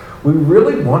world, we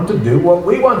really want to do what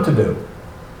we want to do.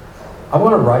 I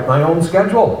want to write my own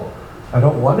schedule. I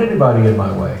don't want anybody in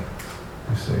my way,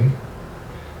 you see.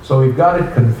 So we've got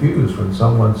it confused when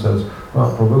someone says,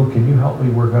 well, Prabhu, can you help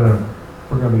me? We're gonna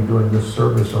be doing this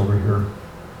service over here.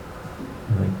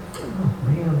 And they, oh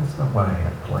man, that's not what I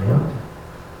had planned.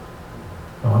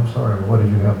 No, I'm sorry, what did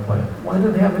you have planned? Well, I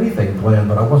didn't have anything planned,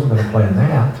 but I wasn't going to plan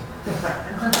that.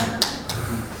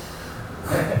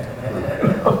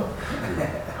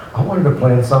 I wanted to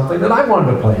plan something that I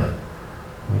wanted to plan.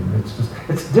 I mean,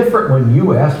 it's different when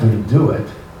you ask me to do it.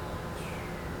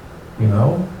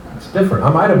 It's different. I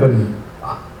might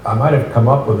have come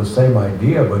up with the same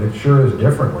idea, but it sure is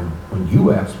different when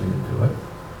you ask me to do it.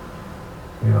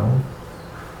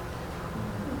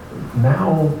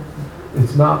 Now,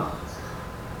 it's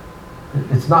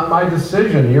not my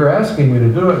decision. You're asking me to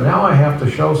do it. Now I have to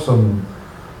show some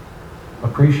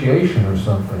appreciation or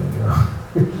something,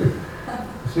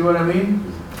 See what I mean?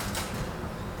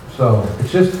 So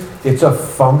it's a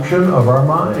function of our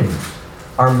minds.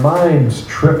 Our minds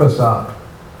trip us up.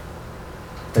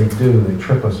 They do. They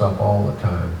trip us up all the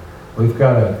time.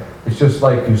 It's just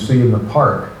like you see in the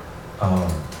park.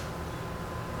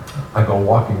 I go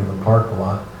walking in the park a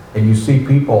lot, and you see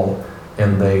people,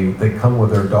 and they come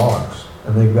with their dogs,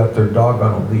 and they've got their dog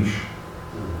on a leash.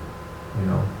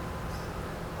 Of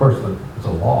course, it's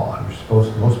a law.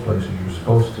 Most places you're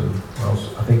supposed to. Well,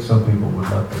 I think some people would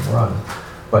let them run.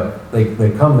 But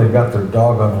they come, they've got their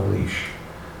dog on a leash.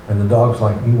 And the dog's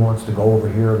like, he wants to go over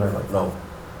here, and they're like, no.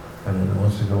 And then he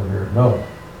wants to go here, no.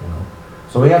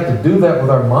 So we have to do that with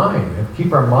our mind. We have to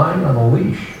keep our mind on a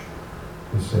leash.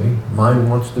 You see, mind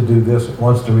wants to do this, it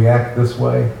wants to react this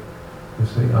way. You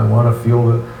see, I want to feel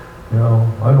that,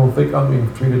 I don't think I'm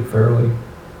being treated fairly.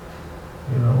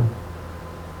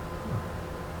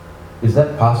 Is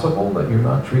that possible, that you're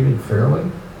not treated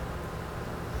fairly?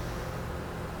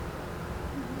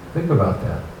 Think about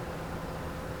that.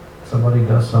 Somebody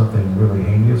does something really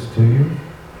heinous to you.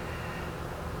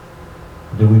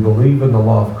 Do we believe in the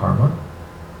law of karma?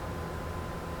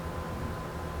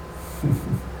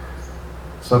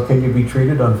 So can you be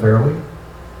treated unfairly?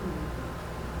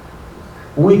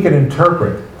 We can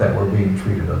interpret that we're being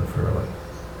treated unfairly.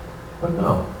 But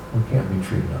no, We can't be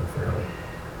treated unfairly.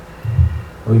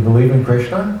 We believe in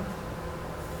Krishna.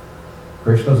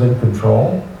 Krishna's in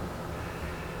control.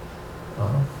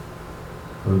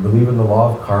 We believe in the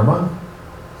law of karma.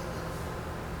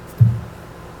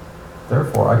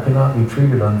 Therefore, I cannot be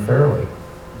treated unfairly.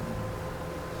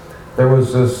 There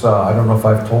was this, I don't know if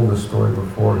I've told this story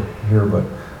before here, but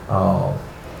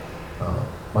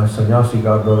my sannyasi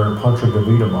godbrother, Pancha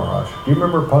Devita Maharaj. Do you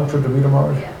remember Pancha Devita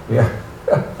Maharaj? Yeah.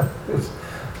 It's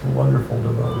a wonderful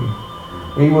devotee.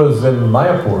 He was in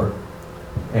Mayapur,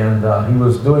 and he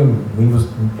was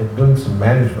doing some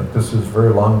management. This is a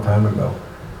very long time ago.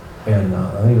 And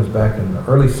I think it was back in the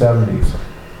early 70s.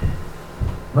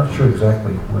 I'm not sure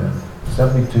exactly when.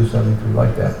 72, 73,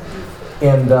 like that.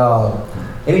 And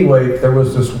anyway, there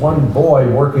was this one boy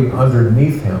working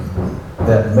underneath him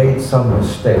that made some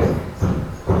mistake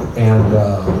and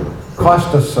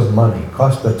cost us some money,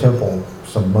 cost the temple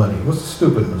some money. It was a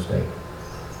stupid mistake.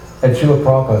 And Srila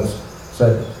Prabhupada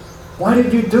said, "Why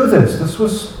did you do this? This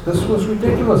was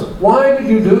ridiculous. Why did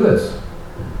you do this?"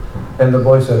 And the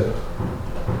boy said,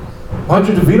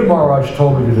 "Pancha Devita Maharaj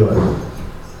told me to do it."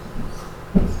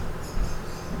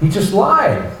 He just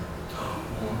lied.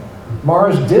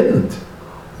 Maharaj didn't.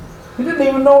 He didn't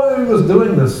even know that he was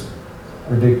doing this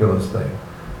ridiculous thing.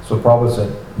 So Prabhupada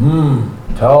said,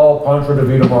 tell Pancha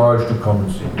Devita Maharaj to come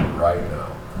and see me right now.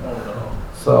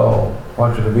 So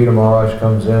Pancha Devita Maharaj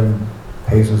comes in,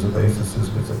 pays his obeisances,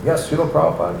 and said, "Yes, Srila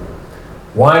Prabhupada,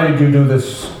 why did you do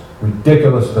this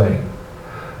ridiculous thing?"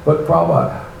 But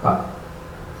Prabhupada,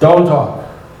 don't talk.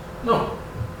 No.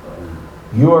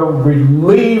 You are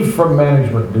relieved from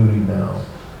management duty now,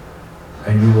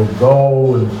 and you will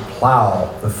go and plow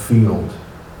the field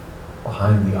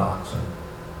behind the oxen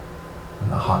in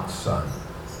the hot sun.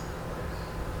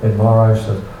 And Maharaj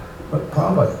said, "But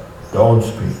Prabhupada, don't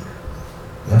speak."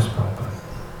 "Yes, Prabhupada."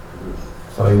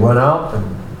 So he went out, and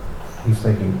he's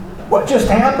thinking, what just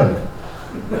happened?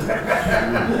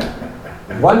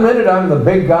 1 minute I'm the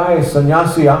big guy,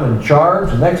 sannyasi, I'm in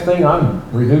charge. The next thing I'm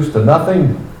reduced to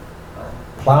nothing,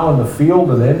 plowing the field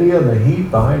in India in the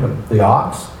heat behind the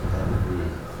ox.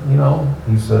 You know,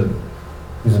 he's a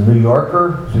New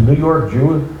Yorker. He's a New York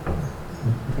Jew.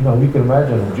 You know, you can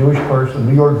imagine a Jewish person,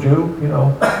 New York Jew, you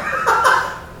know.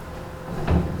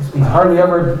 He's hardly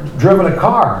ever driven a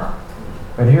car.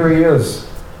 And here he is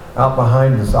out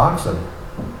behind his oxen,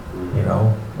 you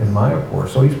know, in Mayapur.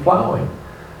 So he's plowing.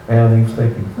 And he's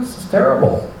thinking, this is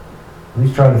terrible. And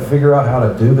he's trying to figure out how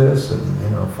to do this. And, you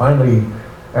know, finally,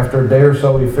 after a day or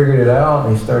so, he figured it out.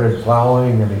 And he started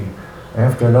plowing. And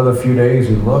after another few days,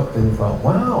 he looked and he thought,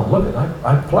 wow, look,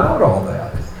 I plowed all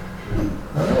that.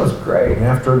 That was great. And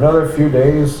after another few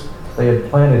days, they had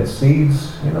planted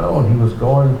seeds, you know, and he was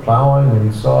going, plowing, and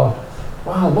he saw,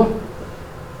 wow, look,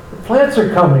 the plants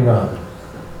are coming up.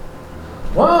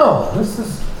 Wow, this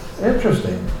is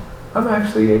interesting. I'm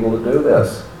actually able to do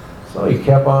this. So he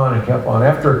kept on and kept on.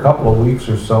 After a couple of weeks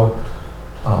or so,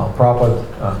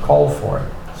 Prabhupada called for him.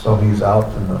 So he's out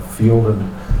in the field, and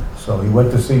so he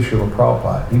went to see Srila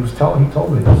Prabhupada. He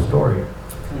told me this story.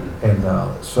 And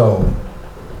so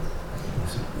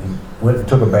he went and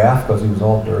took a bath because he was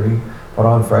all dirty, put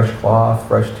on fresh cloth,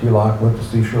 fresh tilak, went to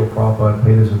see Srila Prabhupada,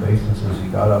 paid his obeisances. He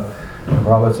got up, and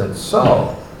Prabhupada said,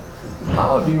 "So,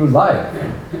 how do you like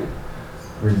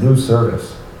your new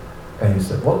service?" And he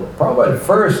said, "Well, Prabhupada, at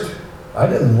first, I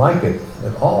didn't like it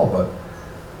at all, but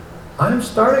I'm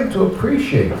starting to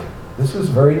appreciate it. This is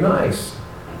very nice.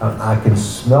 I can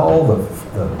smell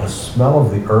the smell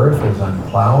of the earth as I'm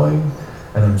plowing,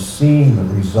 and I'm seeing the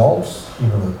results. You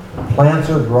know, the plants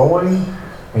are growing,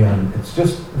 and it's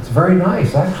very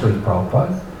nice, actually,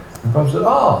 Prabhupada." And Prabhupada said,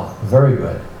 "Oh, very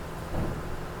good."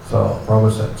 So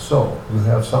Prabhupada said, "So, you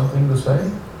have something to say?"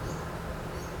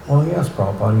 "Well, yes,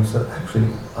 Prabhupada." He said, "Actually,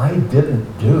 I didn't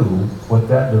do what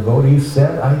that devotee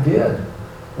said I did."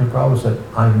 And Prabhupada said,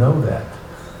 "I know that.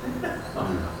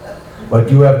 But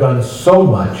you have done so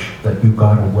much that you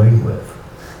got away with."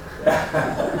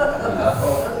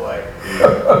 Oh boy.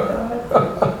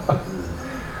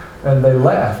 And they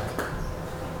laughed.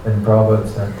 And Prabhupada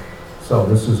said, "So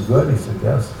this is good?" He said,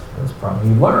 "Yes, that's probably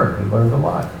he learned a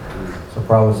lot." So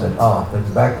Prabhupada said,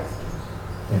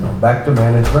 then back to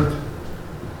management,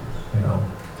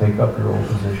 take up your old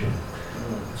position.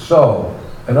 So,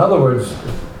 in other words,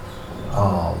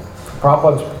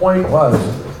 Prabhupada's point was,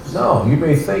 no, you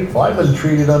may think, well, I've been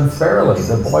treated unfairly.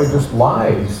 The boy just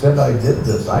lied. He said I did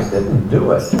this. I didn't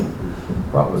do it.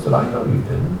 Prabhupada said, I know you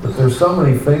didn't, but there's so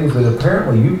many things that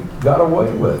apparently you got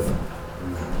away with.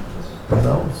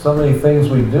 So many things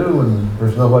we do and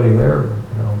there's nobody there,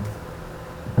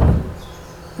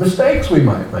 Mistakes we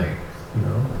might make,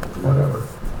 whatever.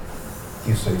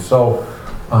 You see, so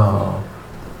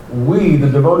we, the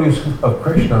devotees of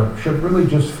Krishna, should really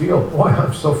just feel, boy,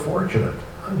 I'm so fortunate.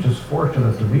 I'm just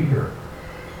fortunate to be here.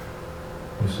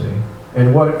 You see,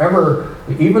 and whatever,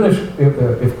 even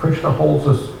if Krishna holds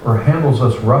us or handles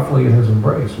us roughly in his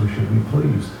embrace, we should be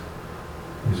pleased.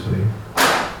 You see,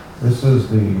 this is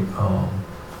the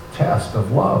test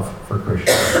of love for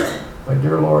Krishna. My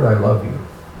dear Lord, I love you.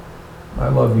 I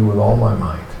love you with all my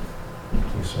might.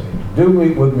 You see, do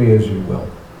with me as you will.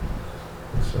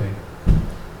 You see,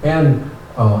 and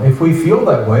if we feel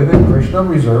that way, then Krishna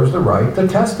reserves the right to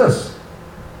test us.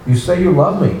 You say you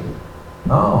love me.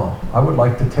 Oh, I would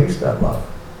like to taste that love.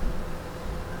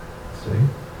 See?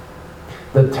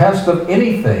 The test of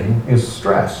anything is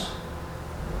stress.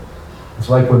 It's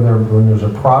like when there's a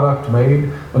product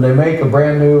made, when they make a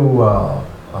brand new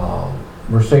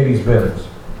Mercedes-Benz.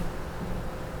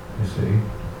 You see?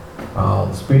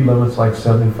 The speed limit's like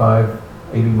 75,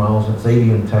 80 miles. It's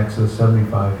 80 in Texas,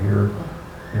 75 here,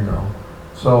 you know.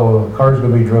 So a car's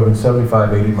going to be driven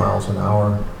 75, 80 miles an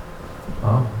hour.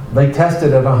 They test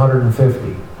it at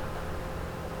 150.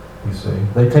 You see,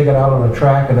 they take it out on a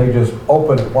track and they just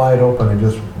open it wide open and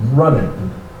just run it.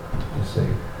 You see,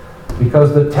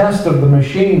 because the test of the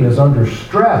machine is under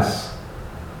stress,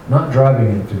 not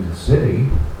driving it through the city.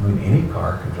 I mean, any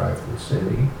car can drive through the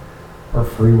city, or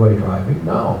freeway driving.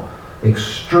 No,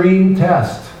 extreme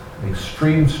test,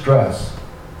 extreme stress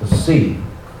to see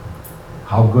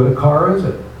how good a car is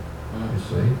it. You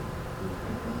see.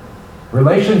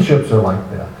 Relationships are like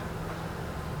that.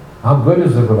 How good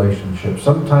is the relationship?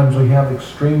 Sometimes we have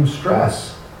extreme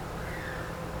stress.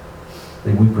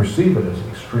 We perceive it as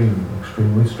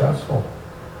extremely stressful.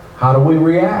 How do we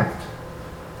react?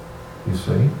 You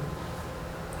see?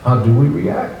 How do we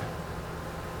react?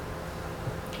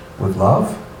 With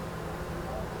love?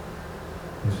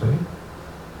 You see?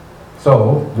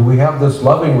 So, do we have this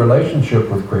loving relationship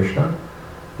with Krishna?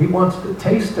 He wants to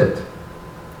taste it.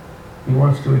 He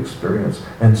wants to experience,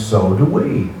 and so do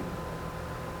we.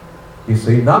 You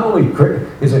see, not only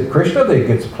is it Krishna that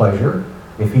gets pleasure,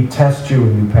 if he tests you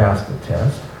and you pass the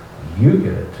test, you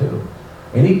get it too.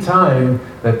 Anytime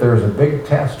that there's a big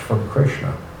test from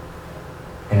Krishna,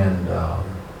 and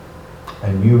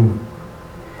you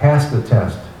pass the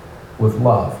test with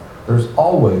love, there's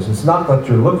always, it's not that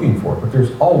you're looking for, but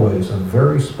there's always a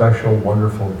very special,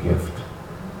 wonderful gift.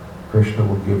 Krishna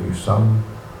will give you some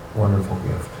wonderful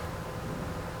gift.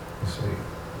 You see.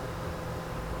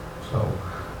 So,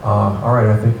 all right,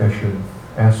 I think I should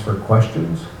ask for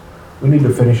questions. We need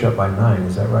to finish up by 9,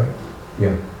 is that right?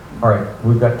 Yeah. All right,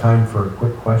 we've got time for a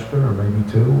quick question or maybe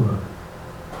two.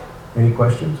 Any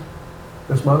questions?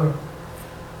 Yes, Mother?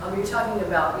 You're talking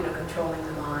about, controlling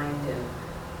the mind, and,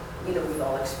 we've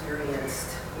all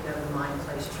experienced, the mind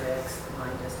plays tricks, the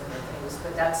mind does different things,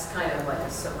 but that's kind of like a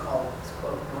so-called,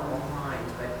 quote, normal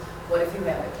mind. But what if you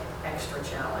have an extra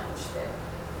challenge that,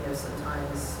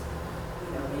 sometimes,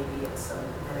 maybe it's a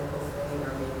medical thing,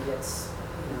 or maybe it's,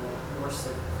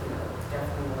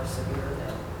 definitely more severe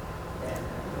than a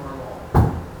normal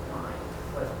mind.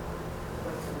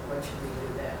 What should we do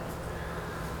then?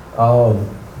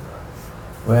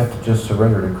 We have to just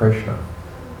surrender to Krishna,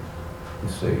 you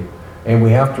see. And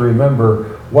we have to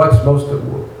remember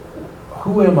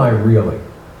who am I really?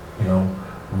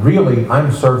 Really, I'm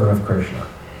a servant of Krishna.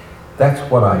 That's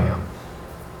what I am.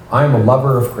 I am a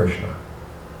lover of Krishna.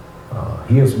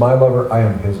 He is my lover, I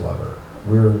am his lover.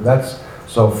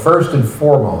 So first and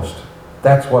foremost,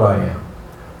 that's what I am.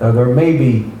 Now there may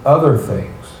be other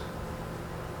things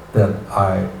that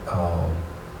I'm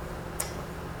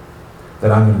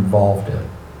involved in,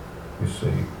 you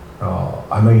see.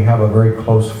 I may have a very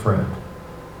close friend,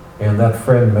 and that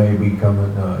friend may become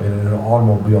in an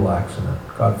automobile accident.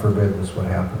 God forbid this would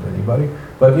happen to anybody,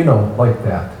 but like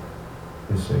that,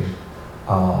 you see.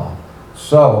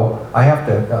 So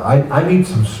I need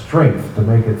some strength to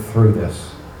make it through this.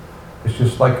 It's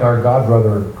just like our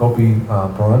godbrother Gopi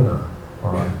Purana,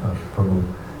 or Prabhu.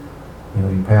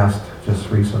 He passed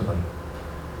just recently.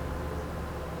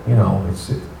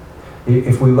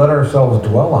 If we let ourselves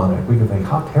dwell on it, we can think,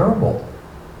 how terrible.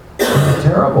 It's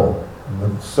terrible. And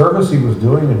the service he was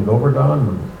doing in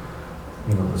Govardhan,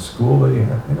 and the school that he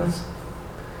had.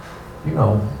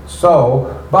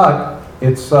 So, but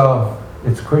it's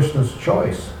Krishna's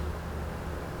choice.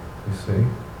 You see?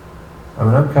 I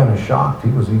mean, I'm kind of shocked.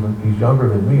 He's younger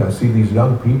than me. I see these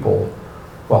young people,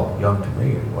 well, young to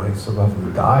me anyway, some of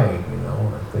them dying, and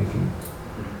I'm thinking,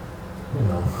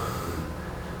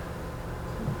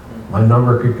 my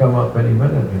number could come up any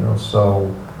minute, so,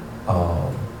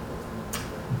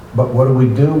 but what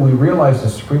do? We realize the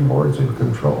Supreme Lord's in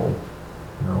control,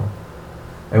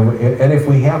 And if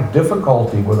we have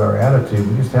difficulty with our attitude,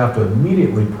 we just have to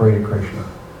immediately pray to Krishna.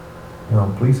 You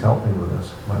know, please help me with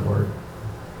this, my Lord.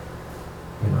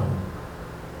 You know.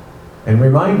 And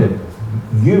reminded,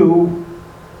 you,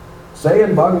 say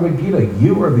in Bhagavad Gita,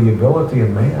 you are the ability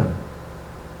in man.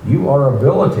 You are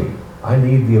ability. I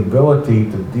need the ability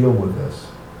to deal with this.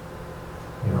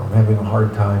 You know, I'm having a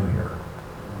hard time here.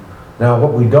 Now,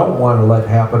 what we don't want to let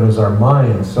happen is our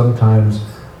minds sometimes,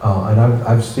 and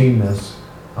I've seen this,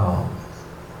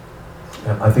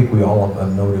 and I think we all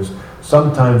have noticed,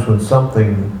 sometimes when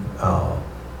something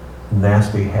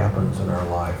nasty happens in our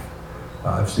life,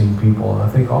 I've seen people, and I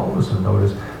think all of us have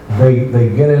noticed, they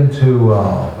get into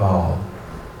a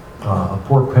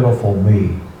poor pitiful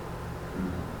me,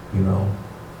 you know,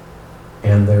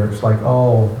 and it's like,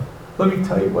 oh, let me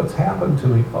tell you what's happened to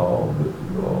me. Oh,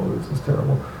 this is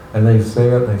terrible. And they say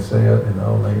it, you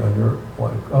know, and you're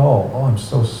like, oh, I'm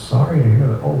so sorry to hear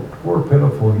that. Oh, poor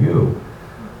pitiful you.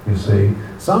 You see,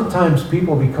 sometimes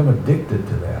people become addicted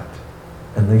to that,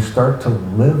 and they start to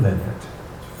live in it.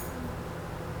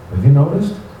 Have you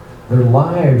noticed? Their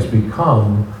lives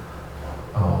become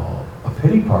a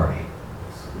pity party.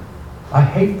 I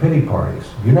hate pity parties.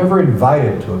 You're never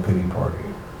invited to a pity party.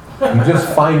 You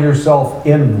just find yourself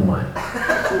in one.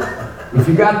 If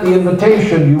you got the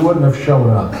invitation, you wouldn't have shown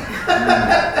up.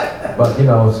 But, you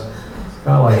know, it's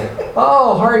kind of like,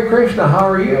 oh, Hare Krishna, how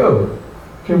are you?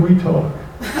 Can we talk?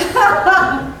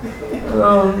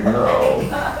 Oh,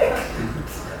 no.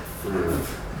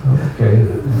 Okay.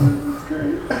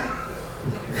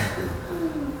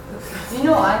 You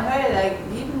know, I heard like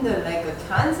even the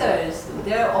cancers,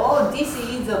 they're all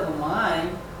disease of mind.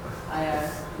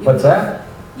 What's that?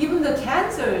 Even the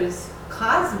cancers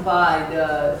caused by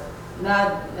the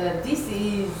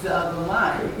disease of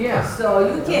mind. Yeah.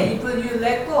 So you can, if you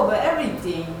let go of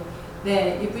everything,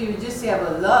 then if you just have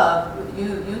a love,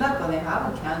 you're not going to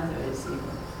have a cancers even.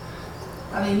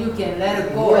 I mean, you can let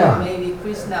it go, Yeah. and maybe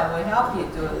Krishna will help you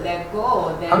to let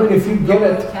go. Then I mean, if you get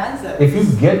no it, cancer. if you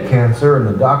get cancer and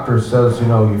the doctor says, you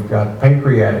know, you've got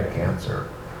pancreatic cancer,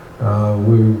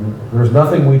 there's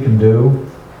nothing we can do.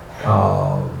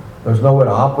 There's no way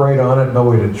to operate on it, no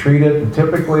way to treat it. And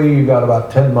typically, you got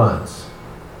about 10 months.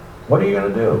 What are you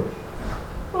going to do?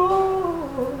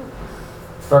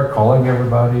 Start calling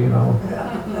everybody, you know.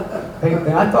 Hey,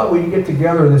 I thought we'd get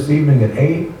together this evening at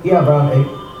 8. Yeah, around 8.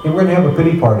 And we're going to have a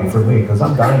pity party for me because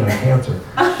I'm dying of cancer.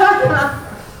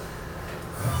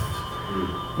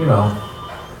 You know,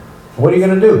 what are you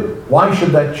going to do? Why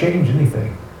should that change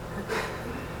anything?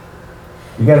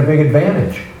 You got a big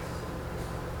advantage.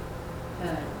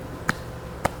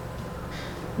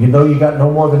 You know you got no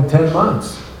more than 10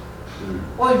 months.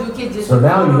 Or you can just So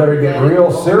now you better get let it real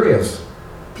go. serious.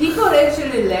 People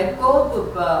actually let go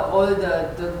of all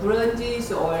the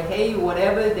grudges or hate,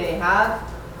 whatever they have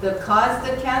that cause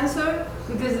the cancer,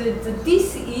 because the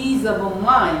disease of a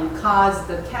mind caused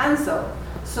the cancer.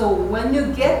 So when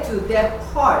you get to that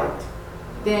part,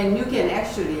 then you can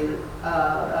actually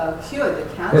cure the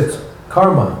cancer. It's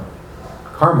karma.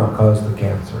 Karma caused the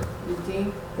cancer. You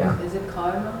think? Yeah. Is it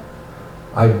karma?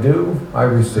 I do, I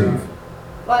receive.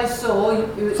 Why so?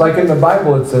 It's like in the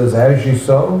Bible it says, as you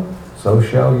sow, so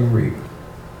shall you reap.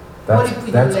 What if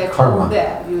you That's let go karma. of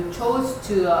that? You chose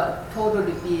to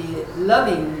totally be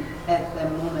loving at that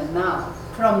moment now,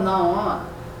 from now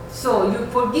on. So you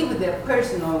forgive that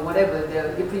person or whatever,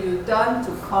 if you done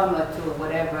to karma to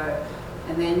whatever,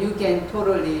 and then you can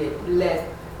totally let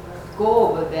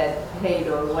go of that hate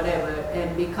or whatever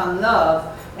and become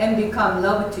love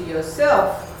to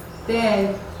yourself,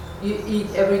 then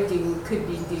everything could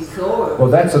be dissolved. Well,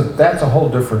 that's a whole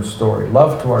different story.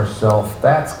 Love to ourselves,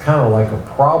 that's kind of like a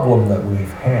problem that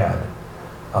we've had.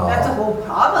 That's a whole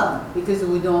problem because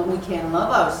we can't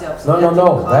love ourselves.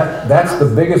 No. That's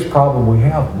the biggest problem we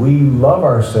have. We love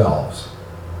ourselves.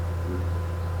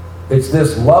 It's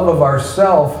this love of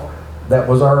ourself that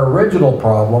was our original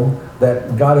problem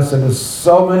that got us into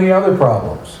so many other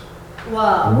problems.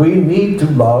 Wow. We need to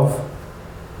love.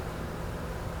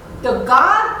 The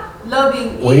God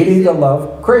loving We is need to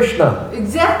love Krishna.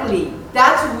 exactly.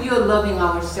 That's we are loving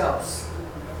ourselves,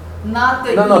 not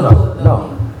the No. ego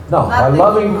loving. No, by Not the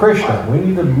loving ego Krishna, part. we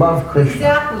need to love Krishna.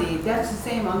 Exactly. That's the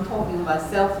same. I'm talking about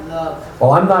self-love.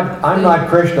 Well, I'm not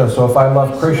Krishna, so if I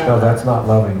love Krishna, that's not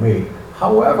loving me.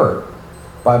 However,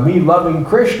 by me loving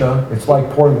Krishna, it's like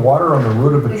pouring water on the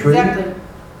root of a tree Exactly.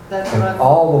 That's and right.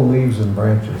 all the leaves and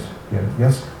branches. Yeah,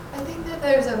 yes? I think that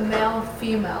there's a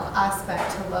male-female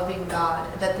aspect to loving God,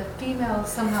 that the female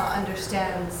somehow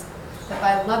understands that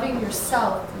by loving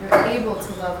yourself, you're able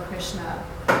to love Krishna.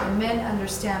 And men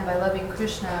understand by loving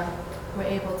Krishna, we're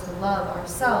able to love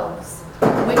ourselves.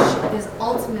 which is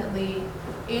ultimately,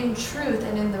 in truth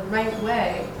and in the right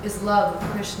way, is love of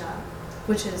Krishna,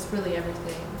 which is really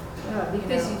everything. Yeah,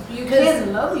 because you Because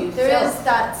can love yourself. There is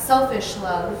that selfish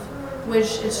love,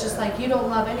 which is just like you don't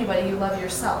love anybody, you love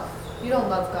yourself. You don't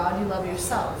love God, you love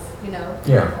yourself, you know?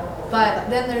 Yeah. But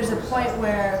then there's a point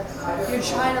where you're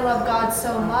trying to love God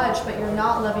so much, but you're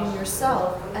not loving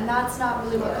yourself, and that's not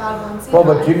really what God wants either. Well,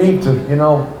 but you need to, you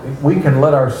know, we can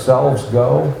let ourselves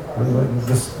go.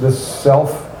 This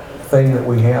self thing that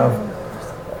we have,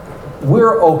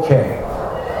 we're okay.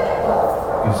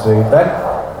 You see,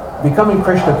 that becoming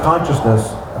Krishna conscious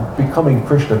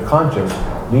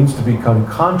means to become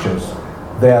conscious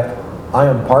that I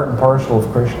am part and parcel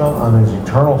of Krishna. I'm his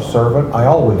eternal servant. I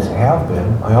always have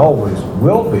been. I always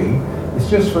will be. It's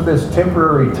just for this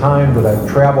temporary time that I've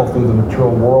traveled through the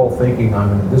material world thinking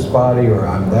I'm in this body or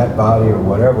I'm that body or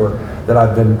whatever, that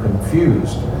I've been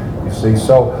confused. You see,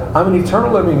 so I'm an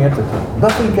eternal living entity.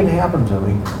 Nothing can happen to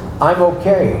me. I'm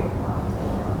okay.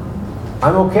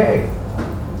 I'm okay.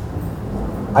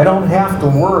 I don't have to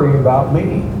worry about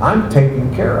me. I'm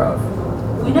taken care of.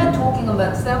 We're not talking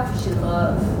about selfish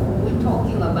love. We're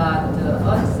talking about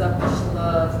unselfish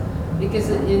love. Because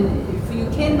if you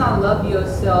cannot love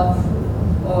yourself,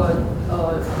 or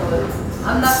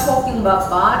I'm not talking about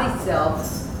body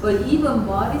self, but even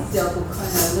body self will kind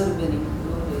of a little bit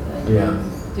included. I think.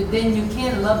 Yeah. So then you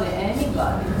can't love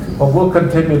anybody. Well, we'll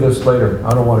continue this later.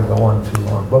 I don't want to go on too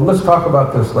long. But let's talk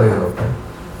about this later, okay?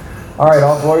 All right,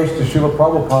 all glories to Srila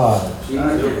Prabhupada.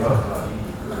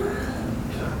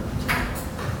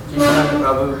 Jivananda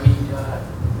Prabhu ki jai.